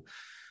to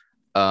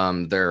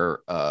their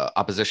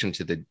opposition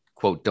to the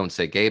quote "Don't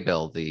Say Gay"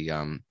 bill,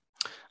 the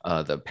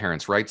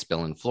parents' rights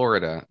bill in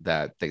Florida,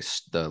 that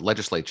the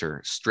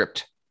legislature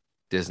stripped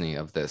Disney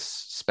of this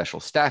special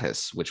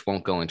status, which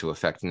won't go into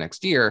effect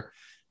next year,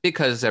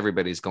 because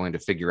everybody's going to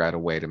figure out a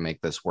way to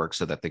make this work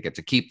so that they get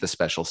to keep the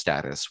special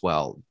status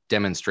while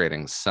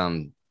demonstrating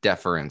some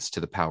deference to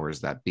the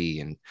powers that be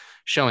and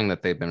showing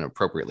that they've been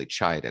appropriately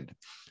chided.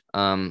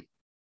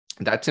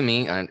 That to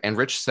me, and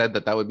Rich said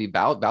that would be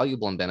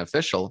valuable and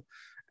beneficial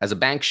as a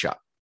bank shot,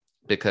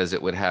 because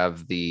it would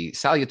have the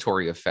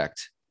salutary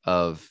effect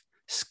of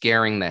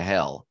scaring the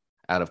hell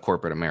out of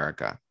corporate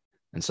America.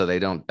 And so they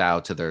don't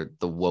bow to the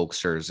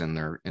wokesters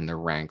in their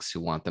ranks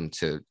who want them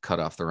to cut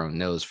off their own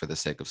nose for the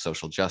sake of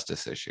social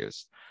justice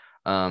issues.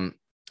 And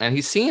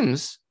he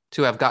seems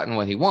to have gotten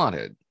what he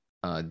wanted.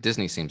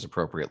 Disney seems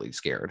appropriately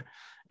scared.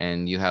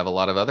 And you have a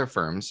lot of other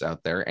firms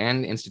out there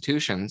and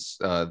institutions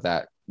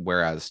that,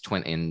 whereas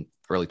in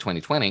early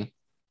 2020,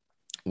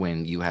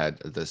 when you had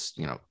this,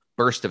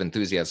 burst of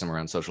enthusiasm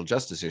around social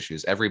justice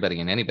issues, everybody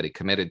and anybody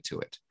committed to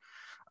it.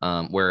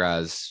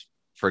 Whereas,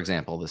 for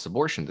example, this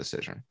abortion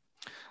decision,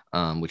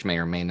 which may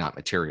or may not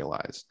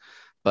materialize,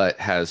 but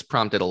has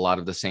prompted a lot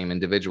of the same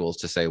individuals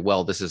to say,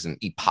 well, this is an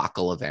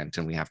epochal event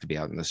and we have to be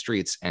out in the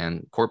streets.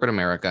 And corporate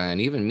America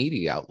and even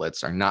media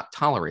outlets are not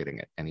tolerating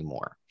it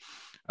anymore.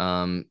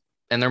 And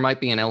there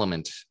might be an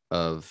element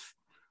of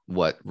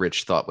what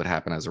Rich thought would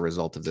happen as a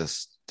result of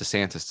this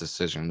DeSantis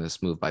decision,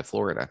 this move by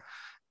Florida,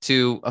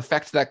 to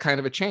affect that kind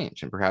of a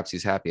change. And perhaps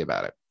he's happy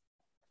about it.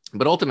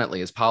 But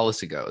ultimately, as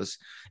policy goes,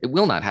 it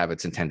will not have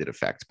its intended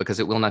effect because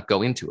it will not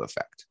go into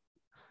effect.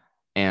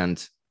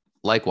 And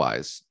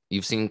likewise,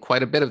 you've seen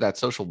quite a bit of that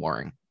social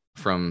warring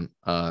from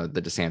the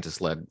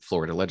DeSantis-led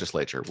Florida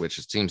legislature,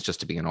 which seems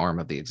just to be an arm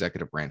of the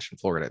executive branch in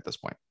Florida at this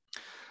point.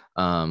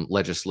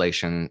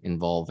 Legislation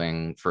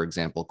involving, for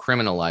example,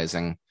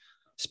 criminalizing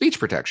speech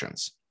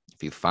protections.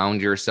 If you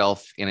found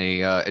yourself in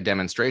a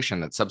demonstration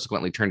that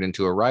subsequently turned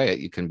into a riot,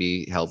 you can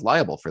be held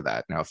liable for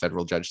that. Now, a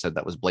federal judge said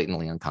that was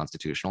blatantly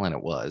unconstitutional, and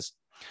it was.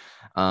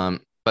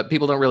 But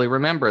people don't really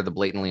remember the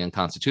blatantly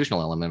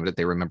unconstitutional element of it.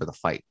 They remember the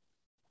fight.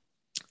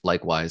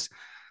 Likewise,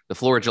 the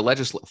Florida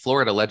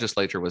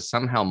legislature was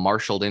somehow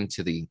marshaled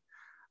into the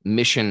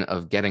mission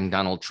of getting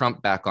Donald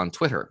Trump back on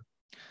Twitter.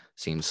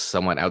 Seems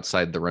somewhat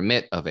outside the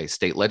remit of a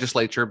state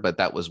legislature, but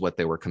that was what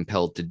they were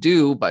compelled to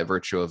do by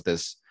virtue of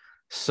this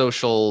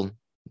social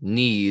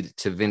need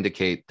to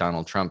vindicate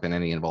Donald Trump in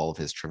any and all of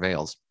his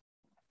travails.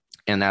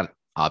 And that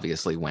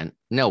obviously went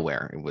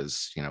nowhere. It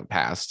was,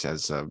 passed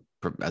as a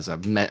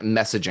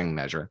messaging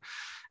measure,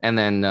 and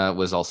then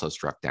was also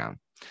struck down.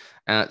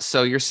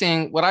 So you're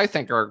seeing what I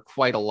think are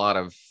quite a lot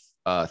of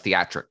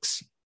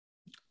theatrics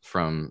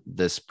from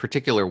this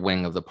particular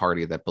wing of the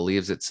party that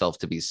believes itself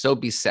to be so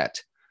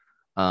beset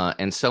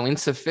and so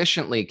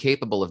insufficiently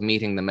capable of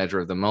meeting the measure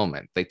of the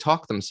moment. They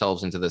talk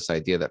themselves into this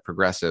idea that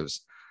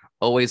progressives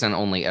always and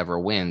only ever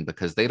win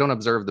because they don't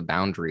observe the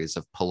boundaries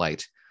of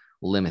polite,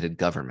 limited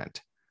government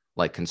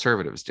like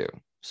conservatives do.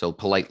 So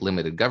polite,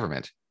 limited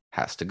government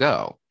has to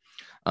go.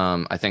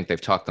 I think they've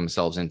talked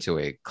themselves into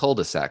a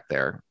cul-de-sac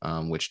there,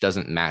 which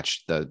doesn't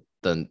match the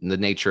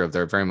nature of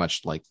their, very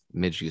much like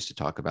Midge used to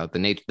talk about, the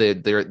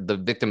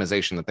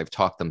victimization that they've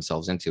talked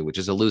themselves into, which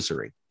is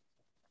illusory.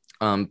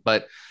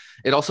 But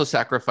it also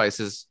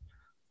sacrifices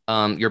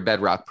your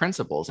bedrock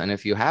principles. And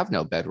if you have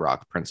no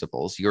bedrock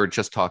principles, you're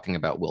just talking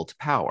about will to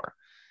power.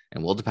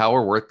 And will to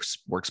power works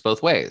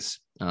both ways,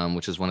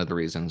 which is one of the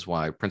reasons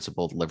why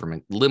principled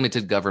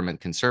limited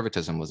government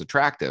conservatism was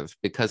attractive,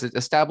 because it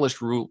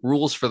established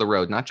rules for the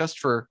road, not just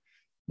for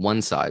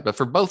one side, but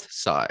for both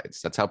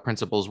sides. That's how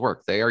principles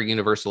work. They are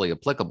universally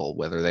applicable.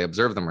 Whether they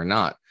observe them or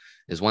not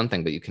is one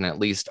thing, but you can at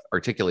least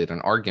articulate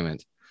an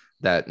argument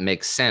that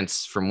makes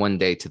sense from one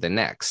day to the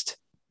next,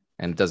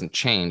 and it doesn't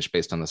change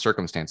based on the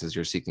circumstances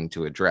you're seeking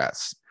to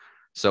address.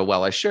 So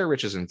while I share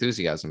Rich's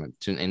enthusiasm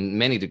in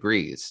many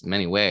degrees,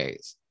 many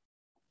ways,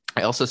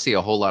 I also see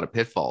a whole lot of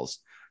pitfalls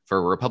for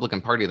a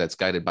Republican Party that's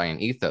guided by an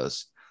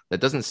ethos that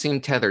doesn't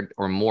seem tethered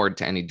or moored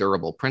to any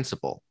durable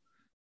principle.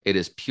 It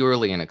is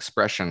purely an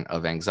expression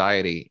of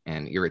anxiety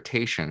and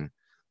irritation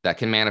that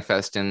can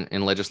manifest in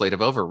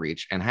legislative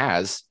overreach, and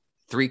has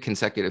three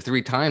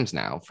times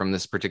now from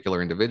this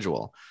particular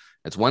individual.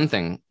 It's one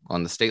thing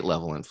on the state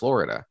level in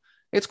Florida.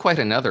 It's quite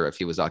another if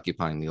he was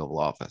occupying the Oval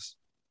Office.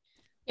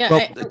 Yeah,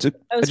 well,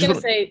 I was going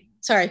to say,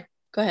 sorry,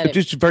 go ahead.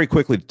 Just very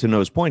quickly to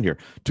Noah's point here,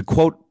 to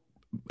quote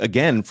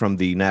again from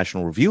the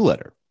National Review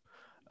letter,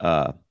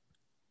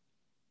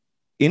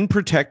 in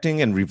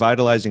protecting and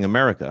revitalizing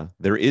America,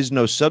 there is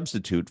no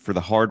substitute for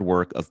the hard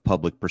work of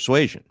public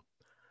persuasion.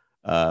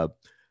 A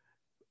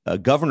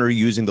governor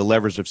using the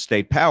levers of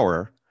state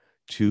power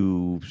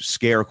to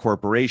scare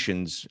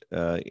corporations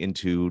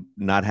into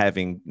not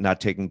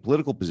taking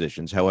political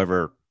positions,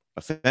 however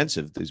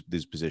offensive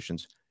these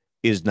positions,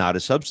 is not a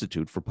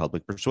substitute for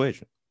public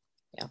persuasion.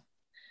 Yeah,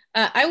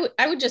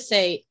 I would just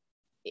say,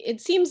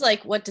 it seems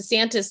like what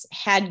DeSantis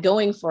had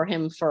going for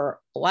him for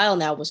a while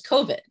now was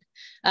COVID,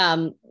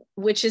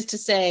 which is to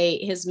say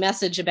his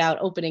message about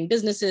opening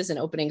businesses and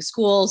opening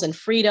schools and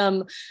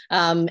freedom,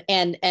 and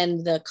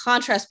the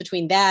contrast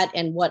between that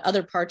and what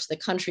other parts of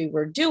the country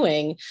were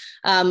doing,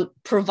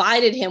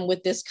 provided him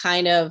with this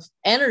kind of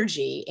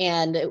energy.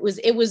 And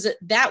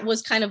that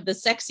was kind of the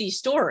sexy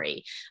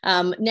story.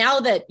 Now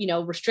that,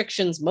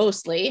 restrictions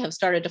mostly have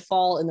started to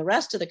fall in the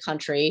rest of the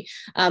country,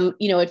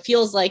 it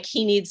feels like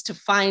he needs to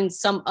find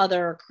some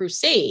other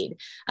crusade.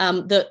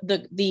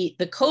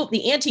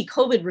 The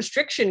anti-COVID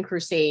restriction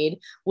crusade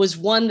was was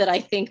one that I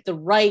think the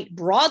right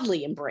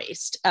broadly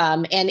embraced.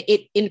 And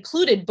it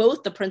included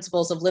both the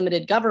principles of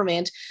limited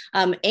government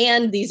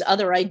and these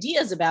other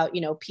ideas about,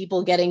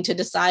 people getting to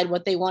decide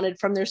what they wanted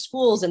from their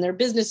schools and their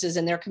businesses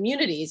and their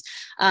communities.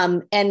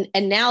 And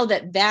now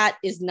that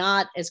is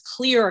not as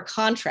clear a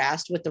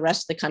contrast with the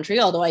rest of the country,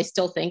 although I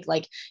still think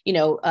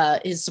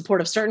his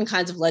support of certain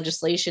kinds of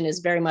legislation is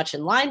very much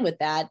in line with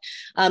that.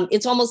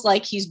 It's almost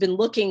like he's been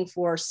looking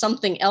for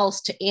something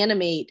else to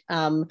animate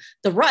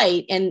the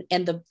right, and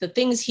the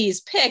things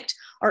he's picked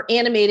are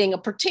animating a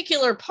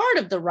particular part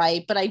of the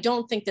right, but I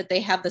don't think that they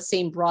have the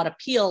same broad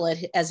appeal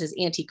as his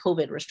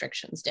anti-COVID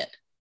restrictions did.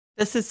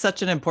 This is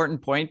such an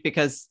important point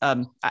because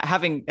I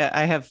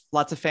have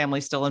lots of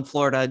family still in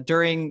Florida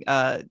during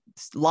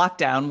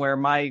lockdown, where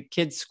my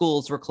kids'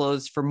 schools were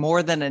closed for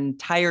more than an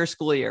entire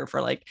school year,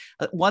 for like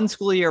one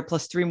school year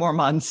plus 3 more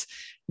months.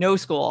 No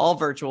school, all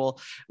virtual.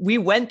 We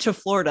went to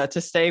Florida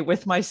to stay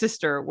with my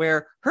sister,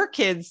 where her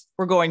kids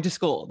were going to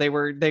school.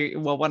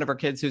 One of her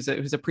kids, who's a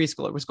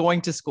preschooler, was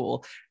going to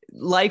school.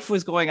 Life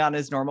was going on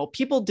as normal.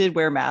 People did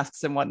wear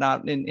masks and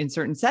whatnot in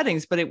certain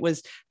settings, but it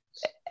was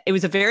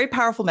a very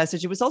powerful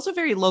message. It was also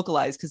very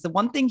localized, because the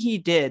one thing he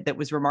did that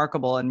was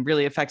remarkable and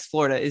really affects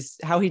Florida is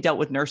how he dealt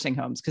with nursing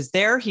homes, because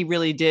there he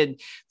really did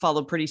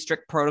follow pretty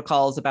strict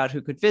protocols about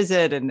who could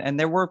visit. And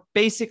there were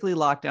basically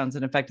lockdowns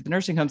that affected the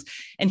nursing homes.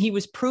 And he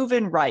was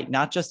proven right,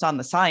 not just on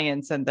the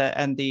science and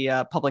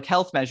the public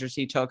health measures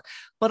he took,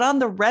 but on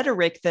the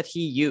rhetoric that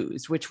he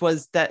used, which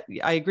was that,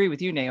 I agree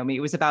with you, Naomi,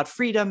 it was about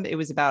freedom. It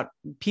was about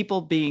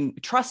people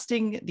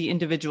trusting the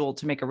individual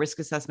to make a risk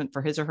assessment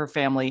for his or her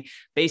family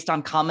based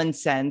on common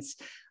sense.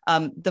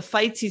 The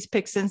fights he's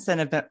picked since then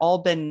have all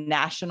been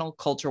national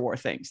culture war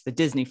things, the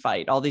Disney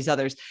fight, all these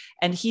others.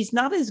 And he's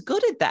not as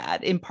good at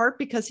that, in part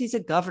because he's a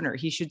governor.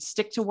 He should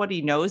stick to what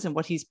he knows and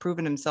what he's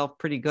proven himself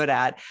pretty good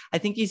at. I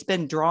think he's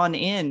been drawn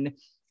in.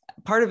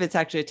 Part of it's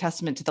actually a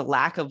testament to the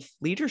lack of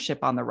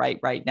leadership on the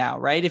right now,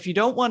 right? If you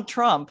don't want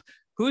Trump,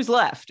 who's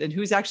left and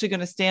who's actually going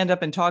to stand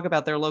up and talk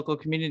about their local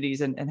communities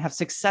and have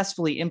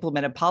successfully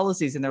implemented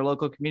policies in their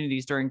local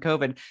communities during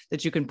COVID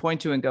that you can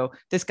point to and go,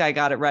 this guy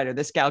got it right, or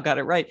this gal got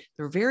it right?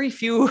 There are very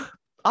few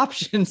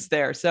options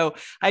there. So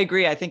I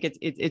agree. I think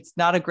it's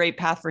not a great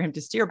path for him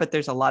to steer, but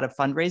there's a lot of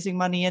fundraising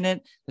money in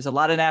it. There's a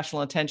lot of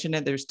national attention in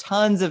it. There's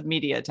tons of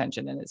media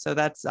attention in it. So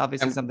that's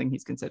obviously something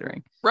he's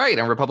considering. Right.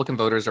 And Republican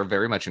voters are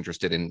very much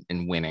interested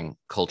in winning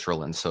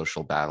cultural and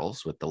social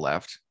battles with the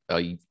left.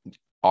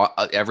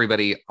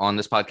 Everybody on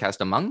this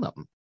podcast among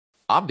them,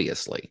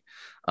 obviously.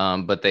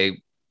 But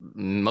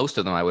most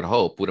of them, I would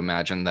hope, would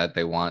imagine that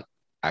they want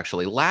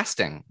actually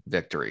lasting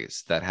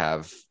victories that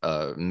have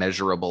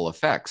measurable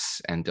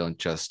effects and don't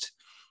just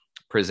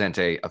present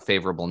a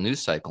favorable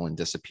news cycle and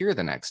disappear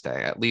the next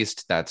day. At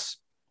least that's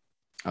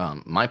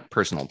my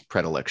personal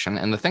predilection.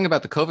 And the thing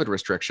about the COVID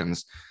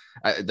restrictions,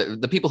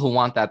 the people who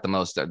want that the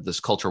most,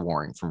 this culture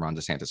warring from Ron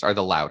DeSantis, are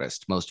the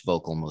loudest, most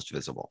vocal, most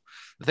visible.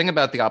 The thing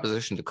about the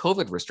opposition to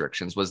COVID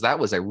restrictions was that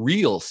was a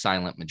real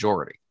silent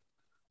majority,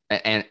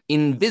 an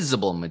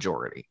invisible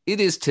majority. It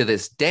is to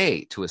this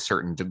day to a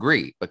certain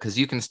degree, because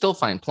you can still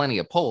find plenty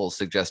of polls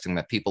suggesting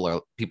that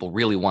people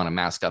really want to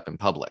mask up in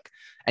public,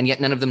 and yet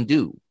none of them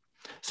do.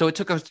 So it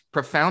took a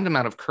profound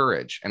amount of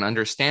courage and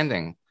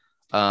understanding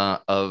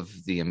of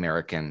the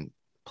American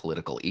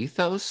political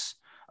ethos,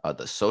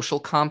 the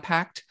social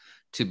compact,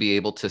 to be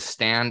able to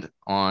stand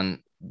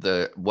on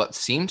what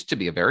seemed to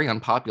be a very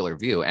unpopular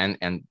view,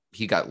 and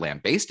he got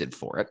lambasted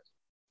for it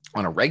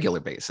on a regular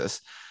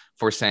basis,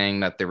 for saying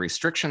that the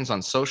restrictions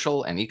on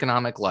social and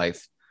economic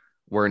life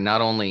were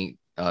not only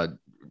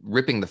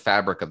ripping the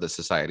fabric of the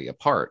society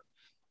apart.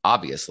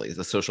 Obviously,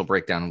 the social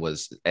breakdown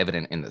was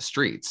evident in the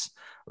streets,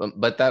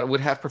 but that would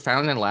have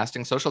profound and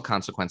lasting social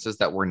consequences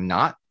that were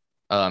not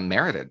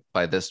merited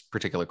by this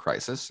particular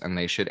crisis, and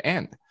they should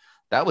end.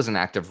 That was an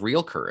act of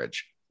real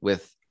courage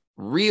with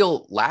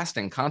real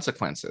lasting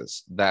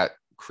consequences that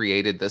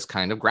created this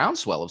kind of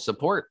groundswell of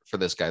support for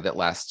this guy that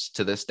lasts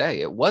to this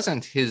day. It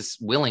wasn't his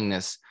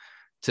willingness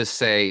to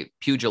say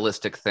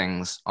pugilistic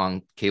things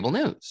on cable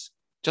news.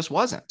 Just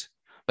wasn't.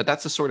 But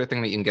that's the sort of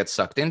thing that you can get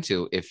sucked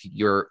into if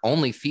your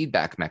only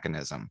feedback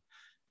mechanism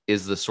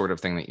is the sort of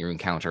thing that you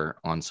encounter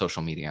on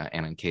social media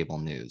and in cable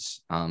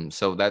news.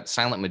 So that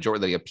silent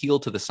majority, the appeal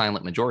to the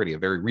silent majority, a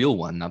very real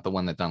one, not the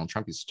one that Donald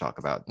Trump used to talk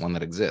about, one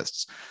that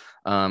exists,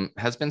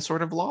 has been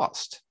sort of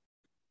lost.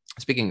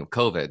 Speaking of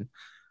COVID,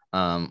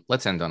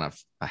 let's end on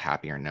a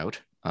happier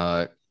note.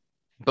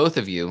 Both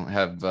of you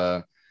have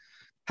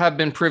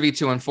been privy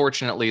to,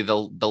 unfortunately, the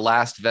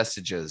last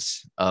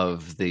vestiges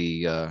of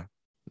the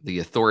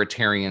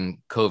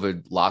authoritarian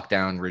COVID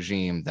lockdown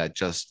regime that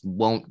just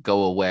won't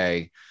go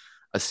away,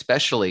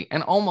 especially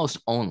and almost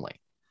only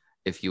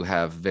if you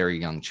have very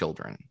young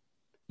children.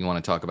 You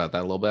want to talk about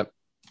that a little bit?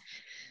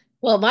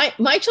 Well,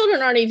 my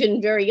children aren't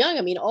even very young.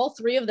 I mean, all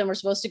 3 of them are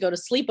supposed to go to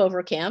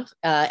sleepover camp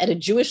at a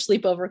Jewish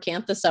sleepover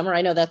camp this summer.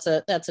 I know that's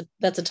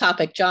a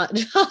topic John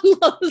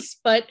loves,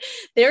 but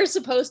they're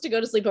supposed to go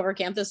to sleepover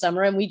camp this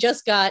summer. And we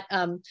just got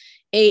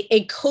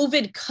a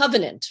COVID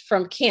covenant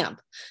from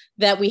camp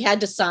that we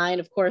had to sign.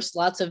 Of course,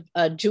 lots of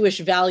Jewish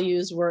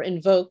values were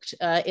invoked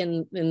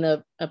in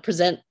the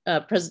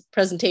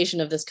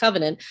presentation of this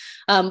covenant.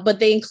 But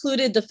they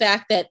included the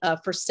fact that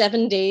for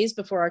 7 days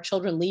before our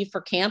children leave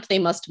for camp, they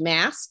must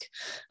mask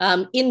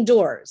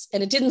indoors.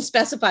 And it didn't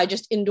specify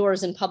just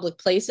indoors in public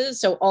places.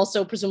 So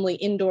also presumably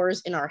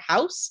indoors in our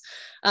house.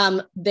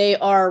 They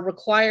are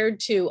required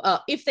to,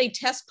 if they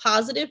test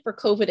positive for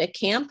COVID at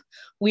camp,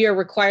 we are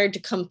required to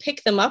come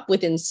pick them up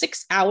within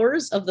 6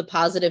 hours of the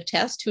positive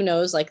test. Who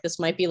knows? Like this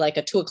might be like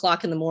a 2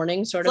 o'clock in the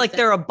morning sort it's of like thing.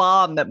 They're a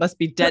bomb that must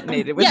be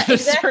detonated with yeah,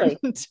 exactly.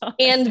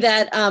 And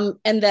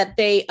that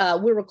they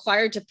we're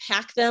required to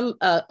pack them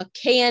a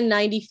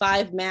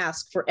KN95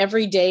 mask for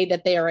every day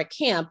that they are at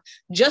camp,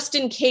 just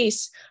in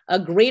case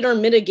greater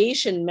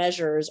mitigation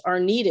measures are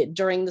needed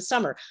during the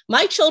summer.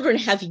 My children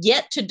have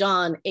yet to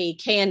don a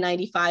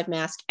KN95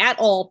 mask at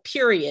all,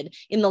 period,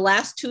 in the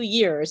last 2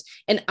 years.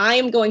 And I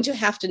am going to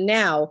have to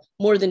now,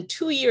 more than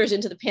 2 years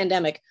into the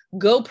pandemic,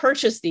 go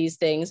purchase these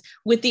things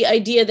with the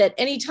idea that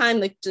anytime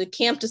the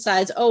camp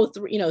decides,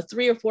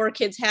 3 or 4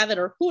 kids have it,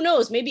 or who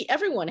knows, maybe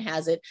everyone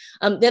has it,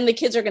 then the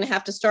kids are going to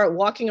have to start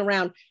walking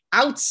around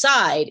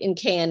outside in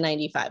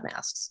KN95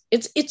 masks.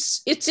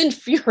 It's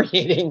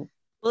infuriating.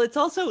 Well, it's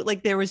also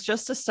like there was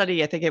just a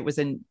study, I think it was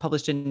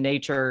published in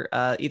Nature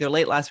either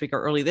late last week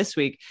or early this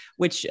week,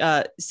 which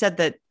said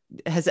that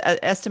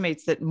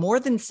estimates that more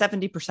than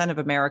 70% of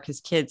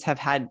America's kids have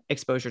had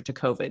exposure to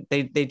COVID.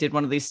 They did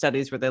one of these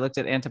studies where they looked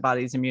at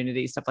antibodies,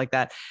 immunity, stuff like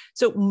that.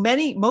 So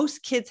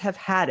most kids have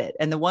had it.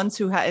 And the ones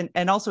who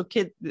and also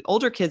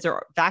older kids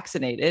are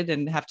vaccinated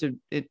and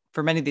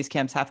for many of these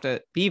camps have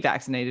to be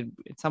vaccinated,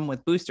 some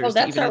with boosters. Oh,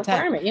 that's a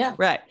requirement. Yeah.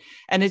 Right.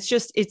 And it's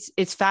just,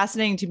 it's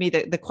fascinating to me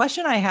that the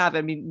question I have,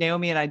 I mean,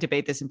 Naomi and I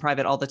debate this in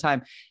private all the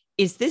time.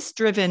 Is this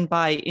driven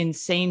by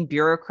insane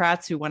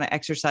bureaucrats who want to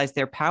exercise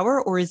their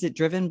power, or is it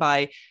driven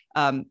by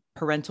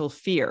parental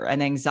fear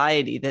and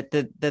anxiety that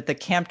the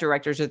camp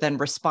directors are then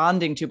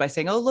responding to by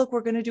saying, oh, look,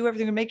 we're going to do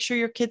everything to make sure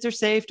your kids are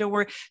safe. Don't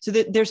worry. So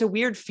there's a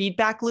weird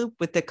feedback loop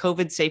with the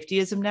COVID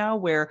safetyism now,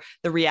 where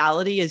the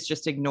reality is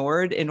just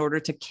ignored in order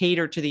to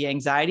cater to the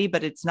anxiety,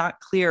 but it's not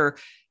clear.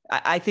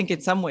 I think in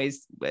some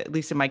ways, at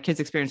least in my kids'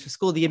 experience with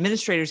school, the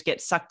administrators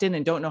get sucked in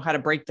and don't know how to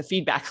break the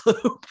feedback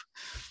loop.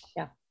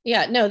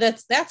 Yeah, no,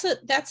 that's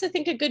I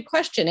think a good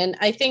question. And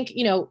I think,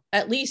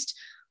 at least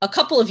a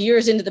couple of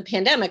years into the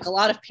pandemic, a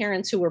lot of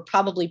parents who were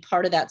probably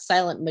part of that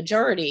silent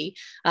majority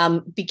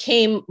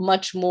became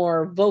much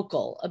more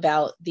vocal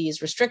about these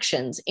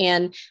restrictions.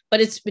 But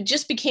it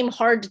just became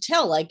hard to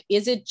tell, like,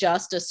 is it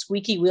just a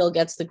squeaky wheel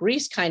gets the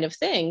grease kind of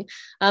thing?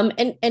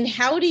 And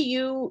how do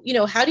you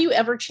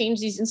ever change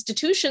these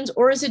institutions?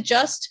 Or is it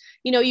just,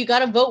 you got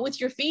to vote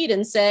with your feet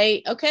and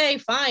say, okay,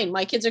 fine,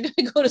 my kids are going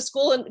to go to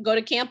school and go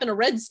to camp in a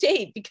red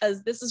state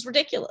because this is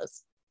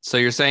ridiculous. So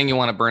you're saying you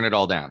want to burn it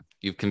all down.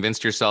 You've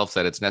convinced yourself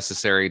that it's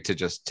necessary to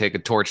just take a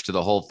torch to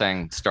the whole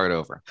thing, start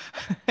over.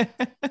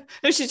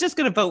 No, she's just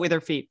going to vote with her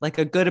feet like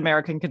a good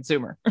American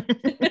consumer.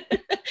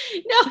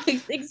 No,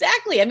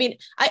 exactly. I mean,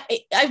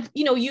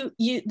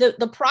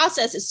 the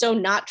process is so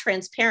not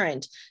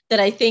transparent that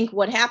I think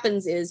what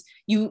happens is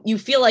you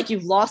feel like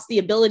you've lost the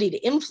ability to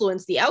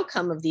influence the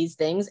outcome of these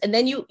things. And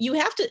then you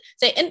have to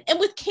say, and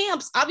with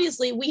camps,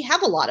 obviously we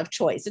have a lot of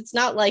choice. It's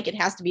not like it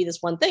has to be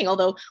this one thing.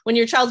 Although when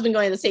your child's been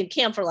going to the same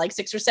camp for like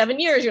 6 or 7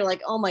 years, you're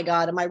like, oh my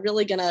God, am I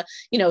really gonna,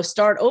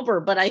 start over?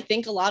 But I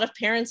think a lot of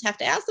parents have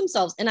to ask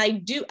themselves, and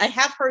I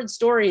have heard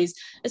stories,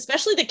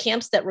 especially the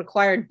camps that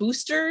required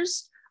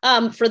boosters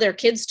for their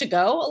kids to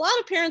go. A lot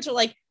of parents are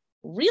like,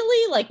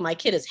 really? Like, my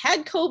kid has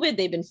had COVID,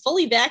 they've been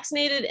fully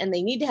vaccinated, and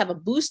they need to have a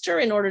booster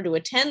in order to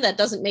attend? That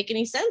doesn't make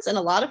any sense. And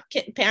a lot of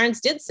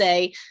parents did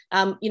say,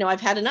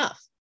 I've had enough.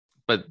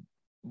 But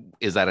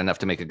is that enough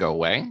to make it go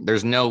away?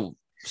 There's no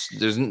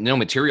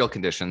material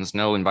conditions,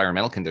 no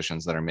environmental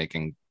conditions that are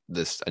making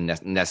this a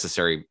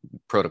necessary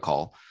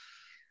protocol.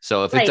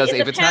 So if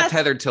it's not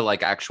tethered to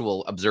like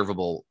actual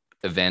observable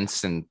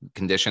events and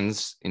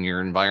conditions in your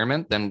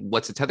environment, then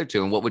what's it tethered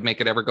to, and what would make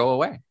it ever go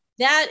away?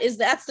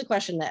 That's the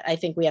question that I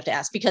think we have to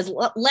ask, because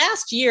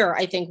last year,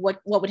 I think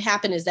what would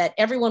happen is that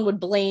everyone would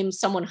blame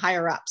someone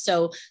higher up.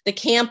 So the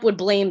camp would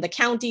blame the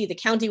county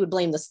would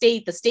blame the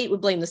state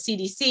would blame the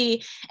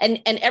CDC,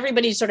 and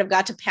everybody sort of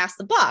got to pass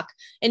the buck.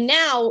 And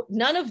now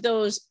none of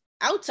those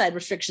outside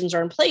restrictions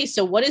are in place.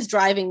 So what is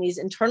driving these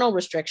internal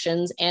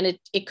restrictions? And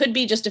it could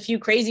be just a few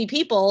crazy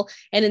people.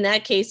 And in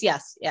that case,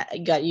 yes,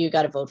 you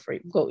got to vote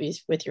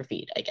with your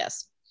feet, I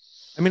guess.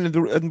 I mean,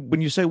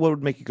 when you say what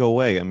would make it go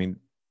away, I mean,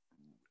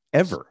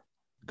 ever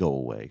go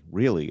away,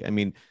 really? I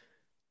mean,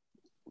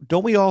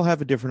 don't we all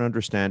have a different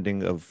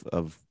understanding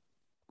of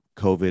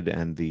COVID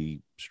and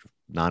the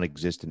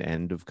non-existent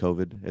end of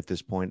COVID at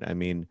this point? I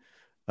mean,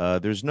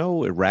 there's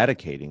no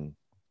eradicating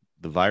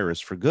the virus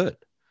for good.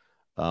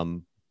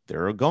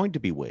 There are going to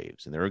be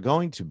waves, and there are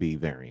going to be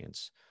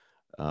variants,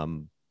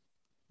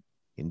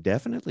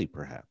 indefinitely,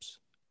 perhaps.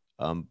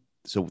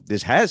 So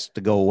this has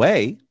to go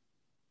away.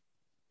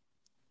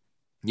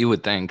 You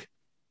would think.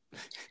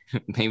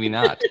 Maybe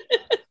not.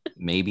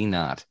 Maybe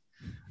not.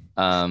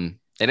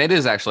 And it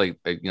is actually,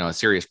 a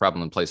serious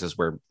problem in places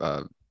where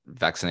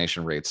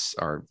vaccination rates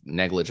are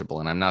negligible.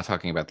 And I'm not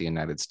talking about the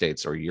United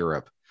States or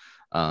Europe,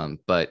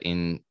 but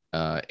in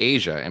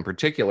Asia in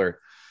particular.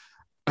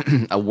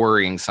 A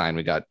worrying sign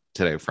we got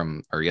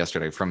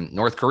yesterday from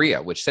North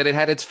Korea, which said it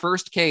had its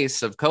first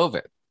case of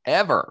COVID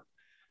ever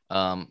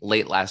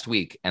late last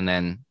week. And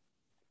then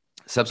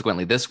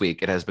subsequently this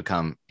week, it has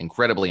become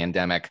incredibly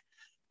endemic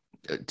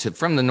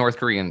from the North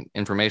Korean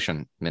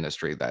Information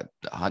Ministry that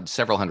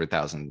several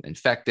 100,000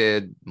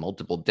 infected,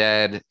 multiple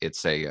dead.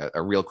 It's a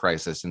real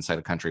crisis inside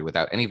a country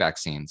without any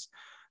vaccines,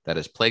 that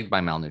is plagued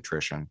by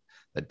malnutrition,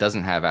 that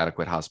doesn't have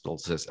adequate hospital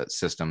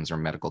systems or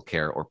medical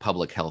care or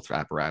public health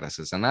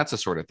apparatuses. And that's the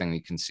sort of thing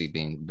you can see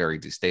being very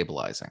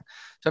destabilizing.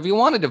 So if you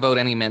want to devote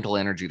any mental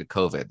energy to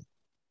COVID,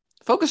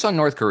 focus on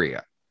North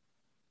Korea.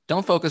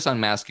 Don't focus on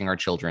masking our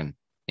children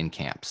in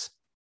camps.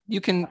 You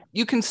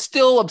can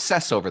still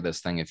obsess over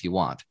this thing if you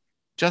want.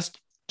 Just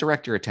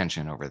direct your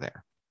attention over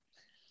there.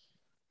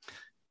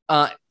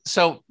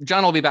 So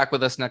John will be back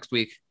with us next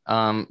week.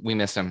 We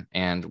miss him,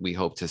 and we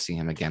hope to see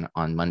him again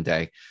on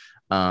Monday.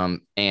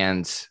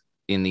 And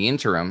in the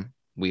interim,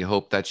 we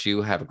hope that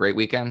you have a great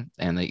weekend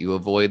and that you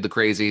avoid the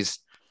crazies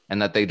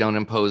and that they don't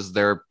impose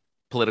their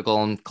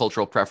political and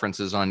cultural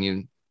preferences on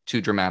you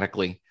too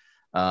dramatically.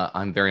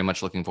 I'm very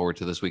much looking forward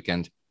to this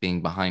weekend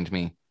being behind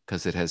me,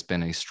 because it has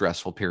been a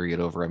stressful period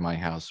over at my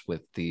house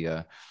with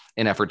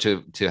an effort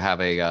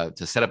to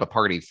set up a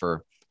party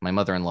for my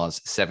mother-in-law's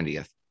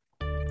 70th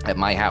at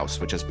my house,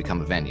 which has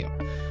become a venue.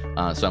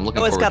 So I'm looking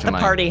forward to it's got the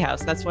party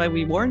house. That's why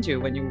we warned you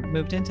when you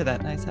moved into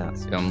that nice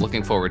house. I'm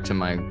looking forward to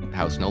my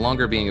house no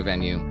longer being a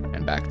venue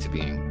and back to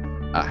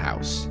being a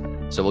house.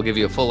 So we'll give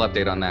you a full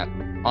update on that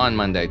on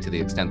Monday, to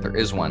the extent there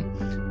is one.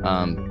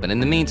 But in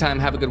the meantime,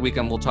 have a good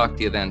weekend. We'll talk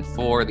to you then.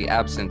 For the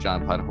absent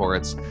John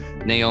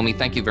Podhoretz, Naomi,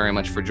 thank you very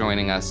much for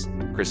joining us.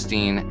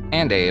 Christine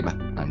and Abe,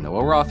 I'm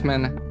Noah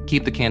Rothman.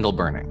 Keep the candle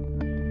burning.